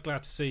 Rex, am I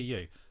glad to see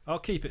you. I'll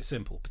keep it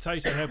simple.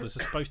 Potato Head was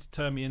supposed to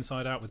turn me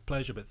inside out with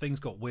pleasure, but things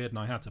got weird and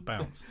I had to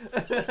bounce.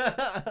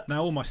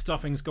 Now all my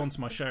stuffing's gone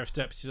to my sheriff's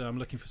deputy and I'm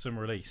looking for some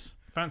release.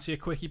 Fancy a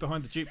quickie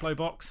behind the Duplo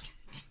box?"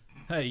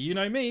 "Hey, you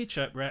know me,"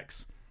 chirped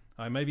Rex.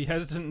 "I may be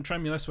hesitant and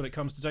tremulous when it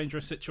comes to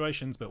dangerous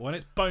situations, but when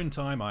it's bone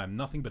time, I am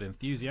nothing but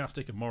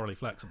enthusiastic and morally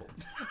flexible."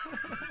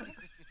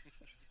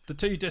 The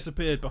two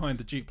disappeared behind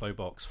the Duplo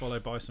box,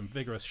 followed by some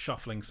vigorous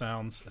shuffling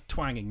sounds, a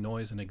twanging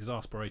noise, and an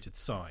exasperated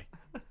sigh.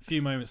 A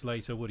few moments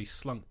later, Woody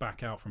slunk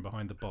back out from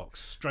behind the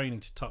box, straining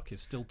to tuck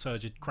his still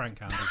turgid crank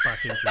handle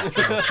back into his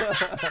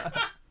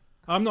trousers.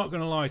 "I'm not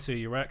going to lie to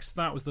you, Rex.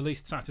 That was the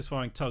least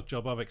satisfying tug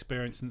job I've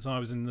experienced since I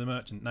was in the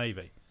Merchant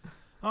Navy."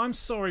 "I'm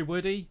sorry,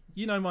 Woody.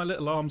 My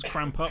little arms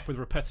cramp up with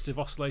repetitive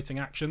oscillating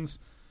actions.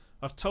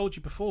 I've told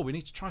you before, we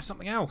need to try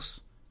something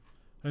else.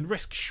 And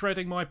risk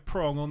shredding my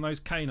prong on those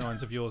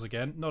canines of yours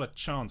again? Not a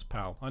chance,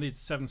 pal. I needed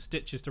 7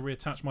 stitches to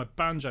reattach my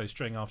banjo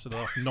string after the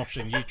last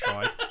noshing you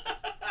tried.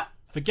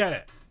 Forget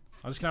it.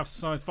 I'm just going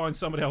to have to find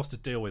somebody else to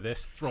deal with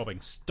this throbbing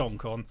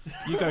stonk on.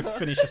 You go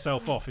finish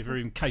yourself off if you're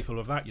even capable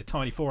of that, you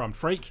tiny four-armed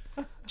freak.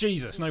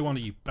 Jesus, no wonder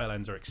you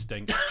bellends are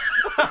extinct."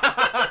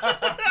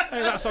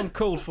 "Hey, that's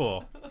uncalled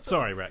for.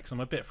 Sorry, Rex, I'm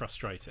a bit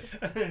frustrated."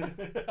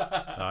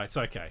 It's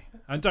okay.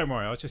 And don't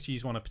worry, I'll just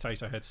use one of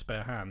Potato Head's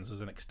spare hands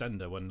as an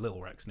extender when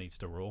little Rex needs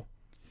to roar."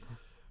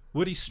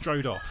 Woody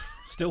strode off,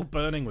 still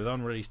burning with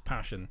unreleased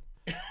passion.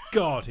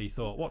 God, he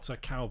thought, what's a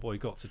cowboy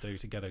got to do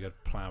to get a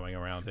good ploughing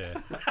around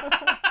here?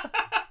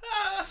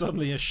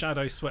 Suddenly a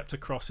shadow swept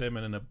across him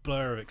and in a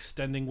blur of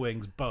extending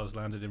wings, Buzz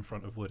landed in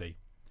front of Woody.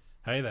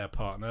 "Hey there,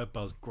 partner,"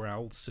 Buzz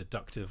growled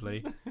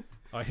seductively.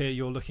 "I hear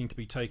you're looking to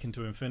be taken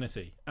to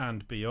infinity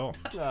and beyond."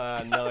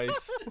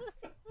 Nice.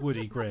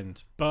 Woody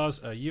grinned.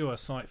 "Buzz, are you a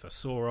sight for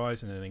sore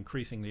eyes and an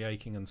increasingly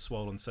aching and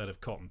swollen set of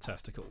cotton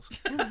testicles?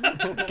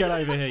 Get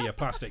over here, you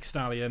plastic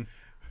stallion."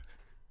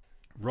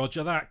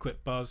 "Roger that,"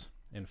 quipped Buzz.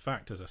 "In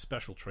fact, as a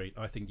special treat,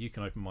 I think you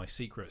can open my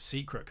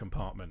secret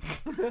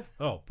compartment."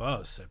 "Oh,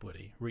 Buzz," said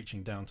Woody,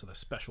 reaching down to the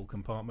special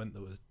compartment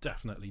that was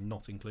definitely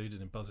not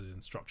included in Buzz's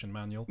instruction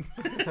manual.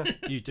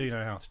 "You do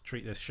know how to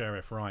treat this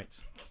sheriff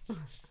right."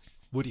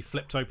 Woody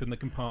flipped open the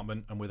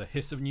compartment, and with a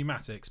hiss of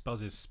pneumatics,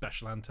 Buzz's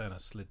special antenna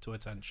slid to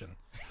attention.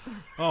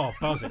 "Oh,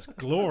 Buzz, it's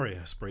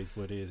glorious," breathed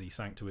Woody as he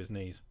sank to his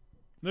knees.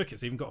 "Look,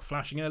 it's even got a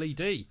flashing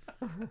LED."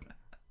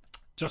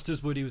 Just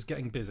as Woody was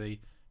getting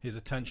busy, his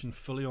attention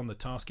fully on the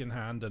task in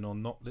hand and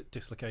on not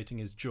dislocating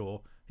his jaw,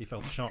 he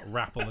felt a sharp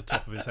rap on the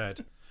top of his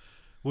head.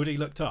 Woody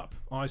looked up,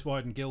 eyes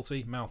wide and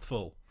guilty, mouth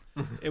full.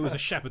 It was a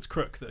shepherd's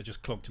crook that had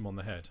just clonked him on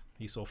the head.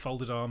 He saw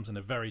folded arms and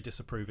a very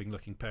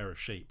disapproving-looking pair of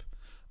sheep.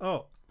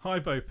 "Oh, hi,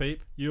 Bo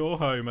Peep. You're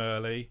home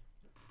early."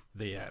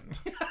 The end.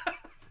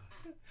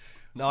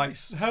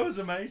 Nice. That was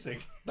amazing.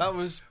 That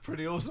was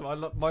pretty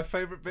awesome. My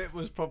favourite bit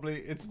was probably,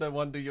 it's no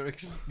wonder you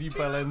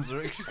bellends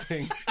are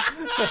extinct.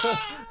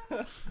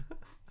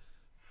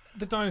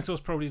 The dinosaurs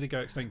probably did go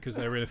extinct because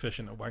they were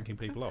inefficient at wanking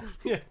people off.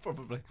 Yeah,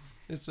 probably.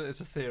 It's a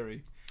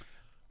theory.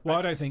 Well,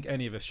 I don't think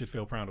any of us should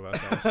feel proud of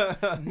ourselves.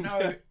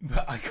 No,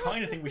 but I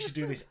kind of think we should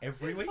do this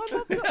every week.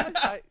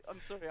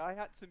 I'm sorry, I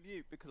had to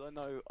mute because I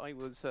know I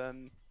was.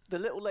 The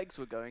little legs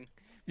were going.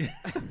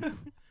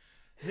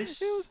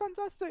 This It was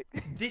fantastic.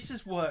 This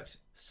has worked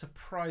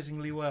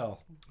surprisingly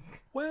well.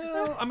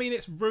 Well, I mean,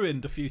 it's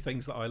ruined a few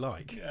things that I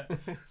like. Yeah.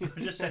 I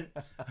just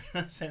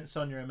sent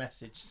Sonia a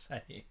message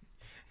saying,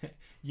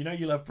 "You know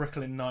you love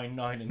Brooklyn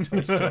Nine-Nine and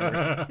Toy Story."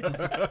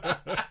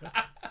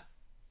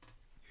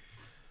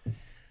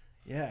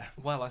 Yeah.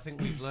 Well, I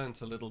think we've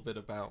learnt a little bit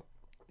about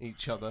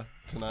each other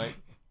tonight.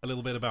 A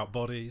little bit about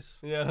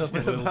bodies. Yeah, a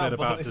little bit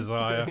about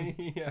desire.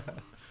 Yeah.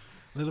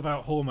 A little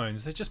about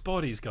hormones. They're just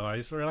bodies,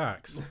 guys.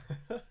 Relax.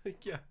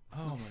 Yeah.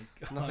 Oh my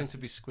god. Nothing to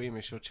be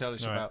squeamish or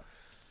childish Right. about.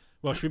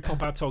 Well, should we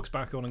pop our togs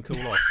back on and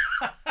cool off?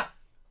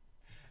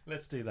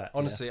 Let's do that.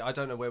 Honestly, I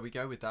don't know where we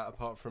go with that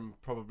apart from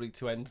probably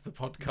to end the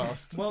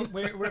podcast. Yeah. Well,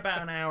 we're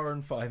about an hour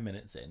and 5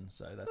 minutes in,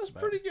 so that's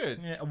about, pretty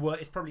good. Yeah. Well,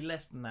 it's probably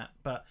less than that,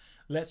 but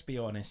let's be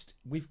honest,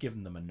 we've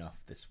given them enough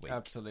this week.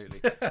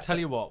 Absolutely. Tell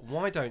you what,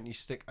 why don't you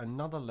stick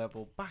another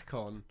level back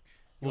on?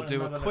 We'll want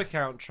do a another quick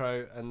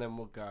outro and then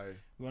we'll go.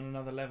 You want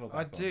another level? Back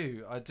I on?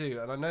 do.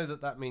 And I know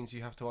that means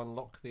you have to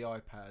unlock the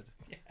iPad.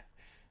 Yeah,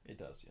 it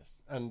does.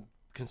 Yes. And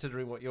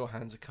considering what your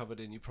hands are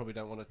covered in, you probably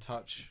don't want to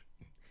touch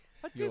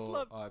I did your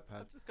love. iPad.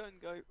 I'm just going to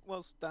go.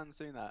 Whilst Dan's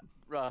doing that,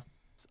 Russ,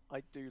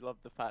 I do love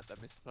the fact that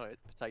Mr.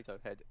 Potato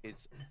Head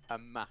is a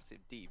massive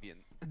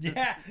deviant,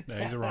 Yeah. No,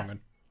 he's a wrong one.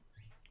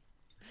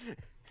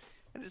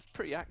 and it's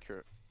pretty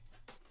accurate.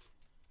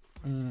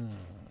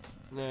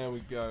 There we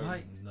go.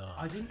 I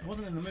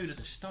wasn't in the mood at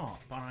the start,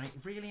 but I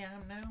really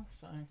am now.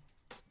 So,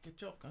 good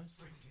job, guys.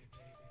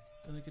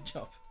 Done a good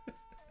job.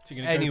 So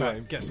you're going to Anyway. go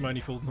back, get some Only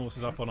Fools and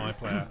Horses up on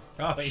iPlayer,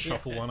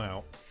 shuffle one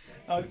out.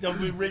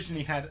 We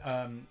originally had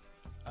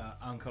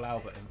Uncle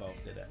Albert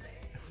involved in it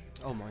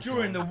Oh my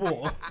during god. the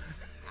war.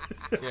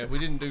 Yeah, we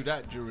didn't do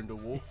that during the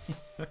war.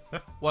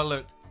 Well,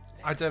 look,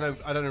 I don't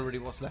know really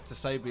what's left to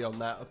say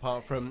beyond that,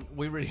 apart from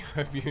we really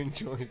hope you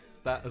enjoyed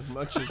that as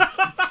much as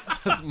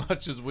as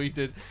much as we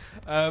did.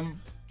 I don't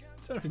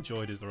know if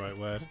enjoyed is the right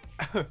word.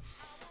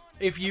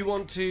 If you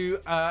want to,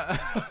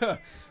 well,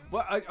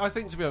 I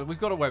think to be honest, we've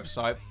got a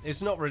website.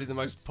 It's not really the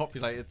most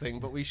populated thing,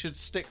 but we should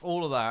stick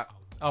all of that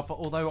up.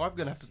 Although I'm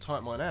going to have to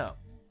type mine out.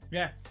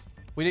 Yeah.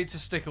 We need to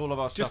stick all of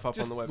our stuff up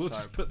on the website. We'll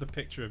just put the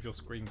picture of your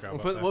screen grab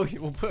up We'll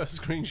there. we'll put a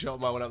screenshot of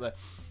my one up there.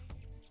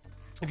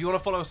 If you want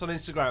to follow us on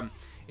Instagram,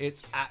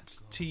 it's at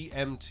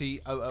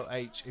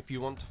TMTOOH. If you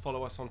want to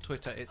follow us on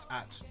Twitter, it's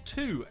at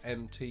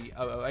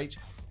 2MTOOH.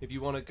 If you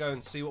want to go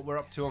and see what we're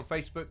up to on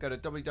Facebook, go to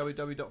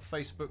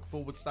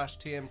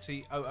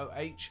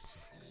www.facebook.com/TMTOOH.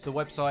 The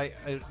website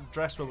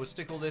address where we'll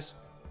stick all this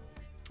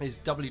is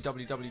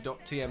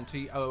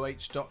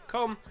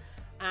www.tmtooh.com.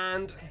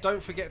 And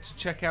don't forget to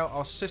check out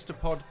our sister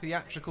pod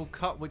Theatrical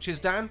Cut, which is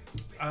Dan.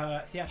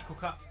 Theatrical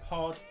Cut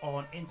Pod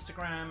on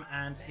Instagram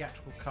and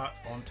Theatrical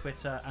Cut on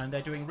Twitter, and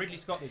they're doing Ridley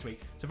Scott this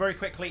week. So very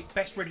quickly,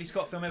 best Ridley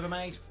Scott film ever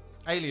made.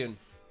 Alien.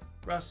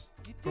 Russ,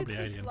 You did Probably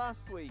this Alien.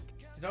 last week.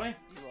 did I? You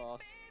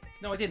asked.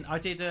 No, I didn't. I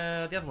did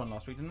the other one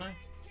last week, didn't I?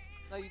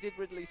 No, you did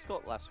Ridley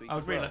Scott last week. Oh,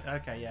 as really? well.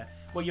 Okay, yeah.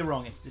 Well, you're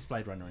wrong. It's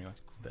Blade Runner anyway.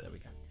 But there we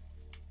go.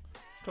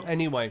 Cool.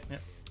 Anyway,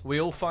 Yep.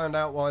 we all found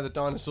out why the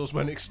dinosaurs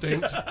went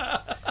extinct.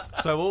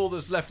 So all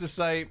that's left to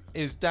say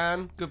is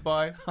Dan,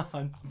 goodbye.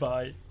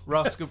 Bye.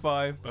 Russ,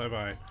 goodbye.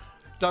 Bye-bye.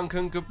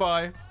 Duncan,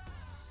 goodbye.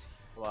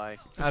 Why?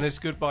 And it's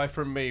goodbye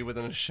from me with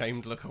an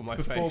ashamed look on my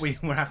Before face.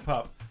 we wrap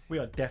up, we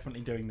are definitely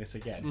doing this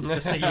again.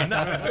 Just so you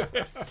know.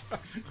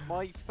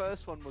 My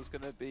first one was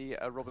going to be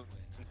a Robin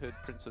Hood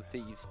Prince of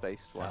Thieves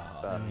based one. Oh,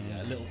 but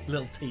yeah,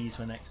 little tease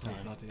for next time.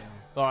 Bloody hell.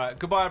 All right,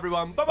 goodbye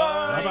everyone.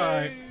 Bye-bye.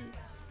 Bye-bye.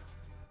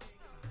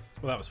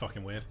 Well, that was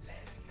fucking weird.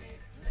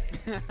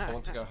 I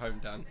want to go home,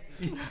 Dan.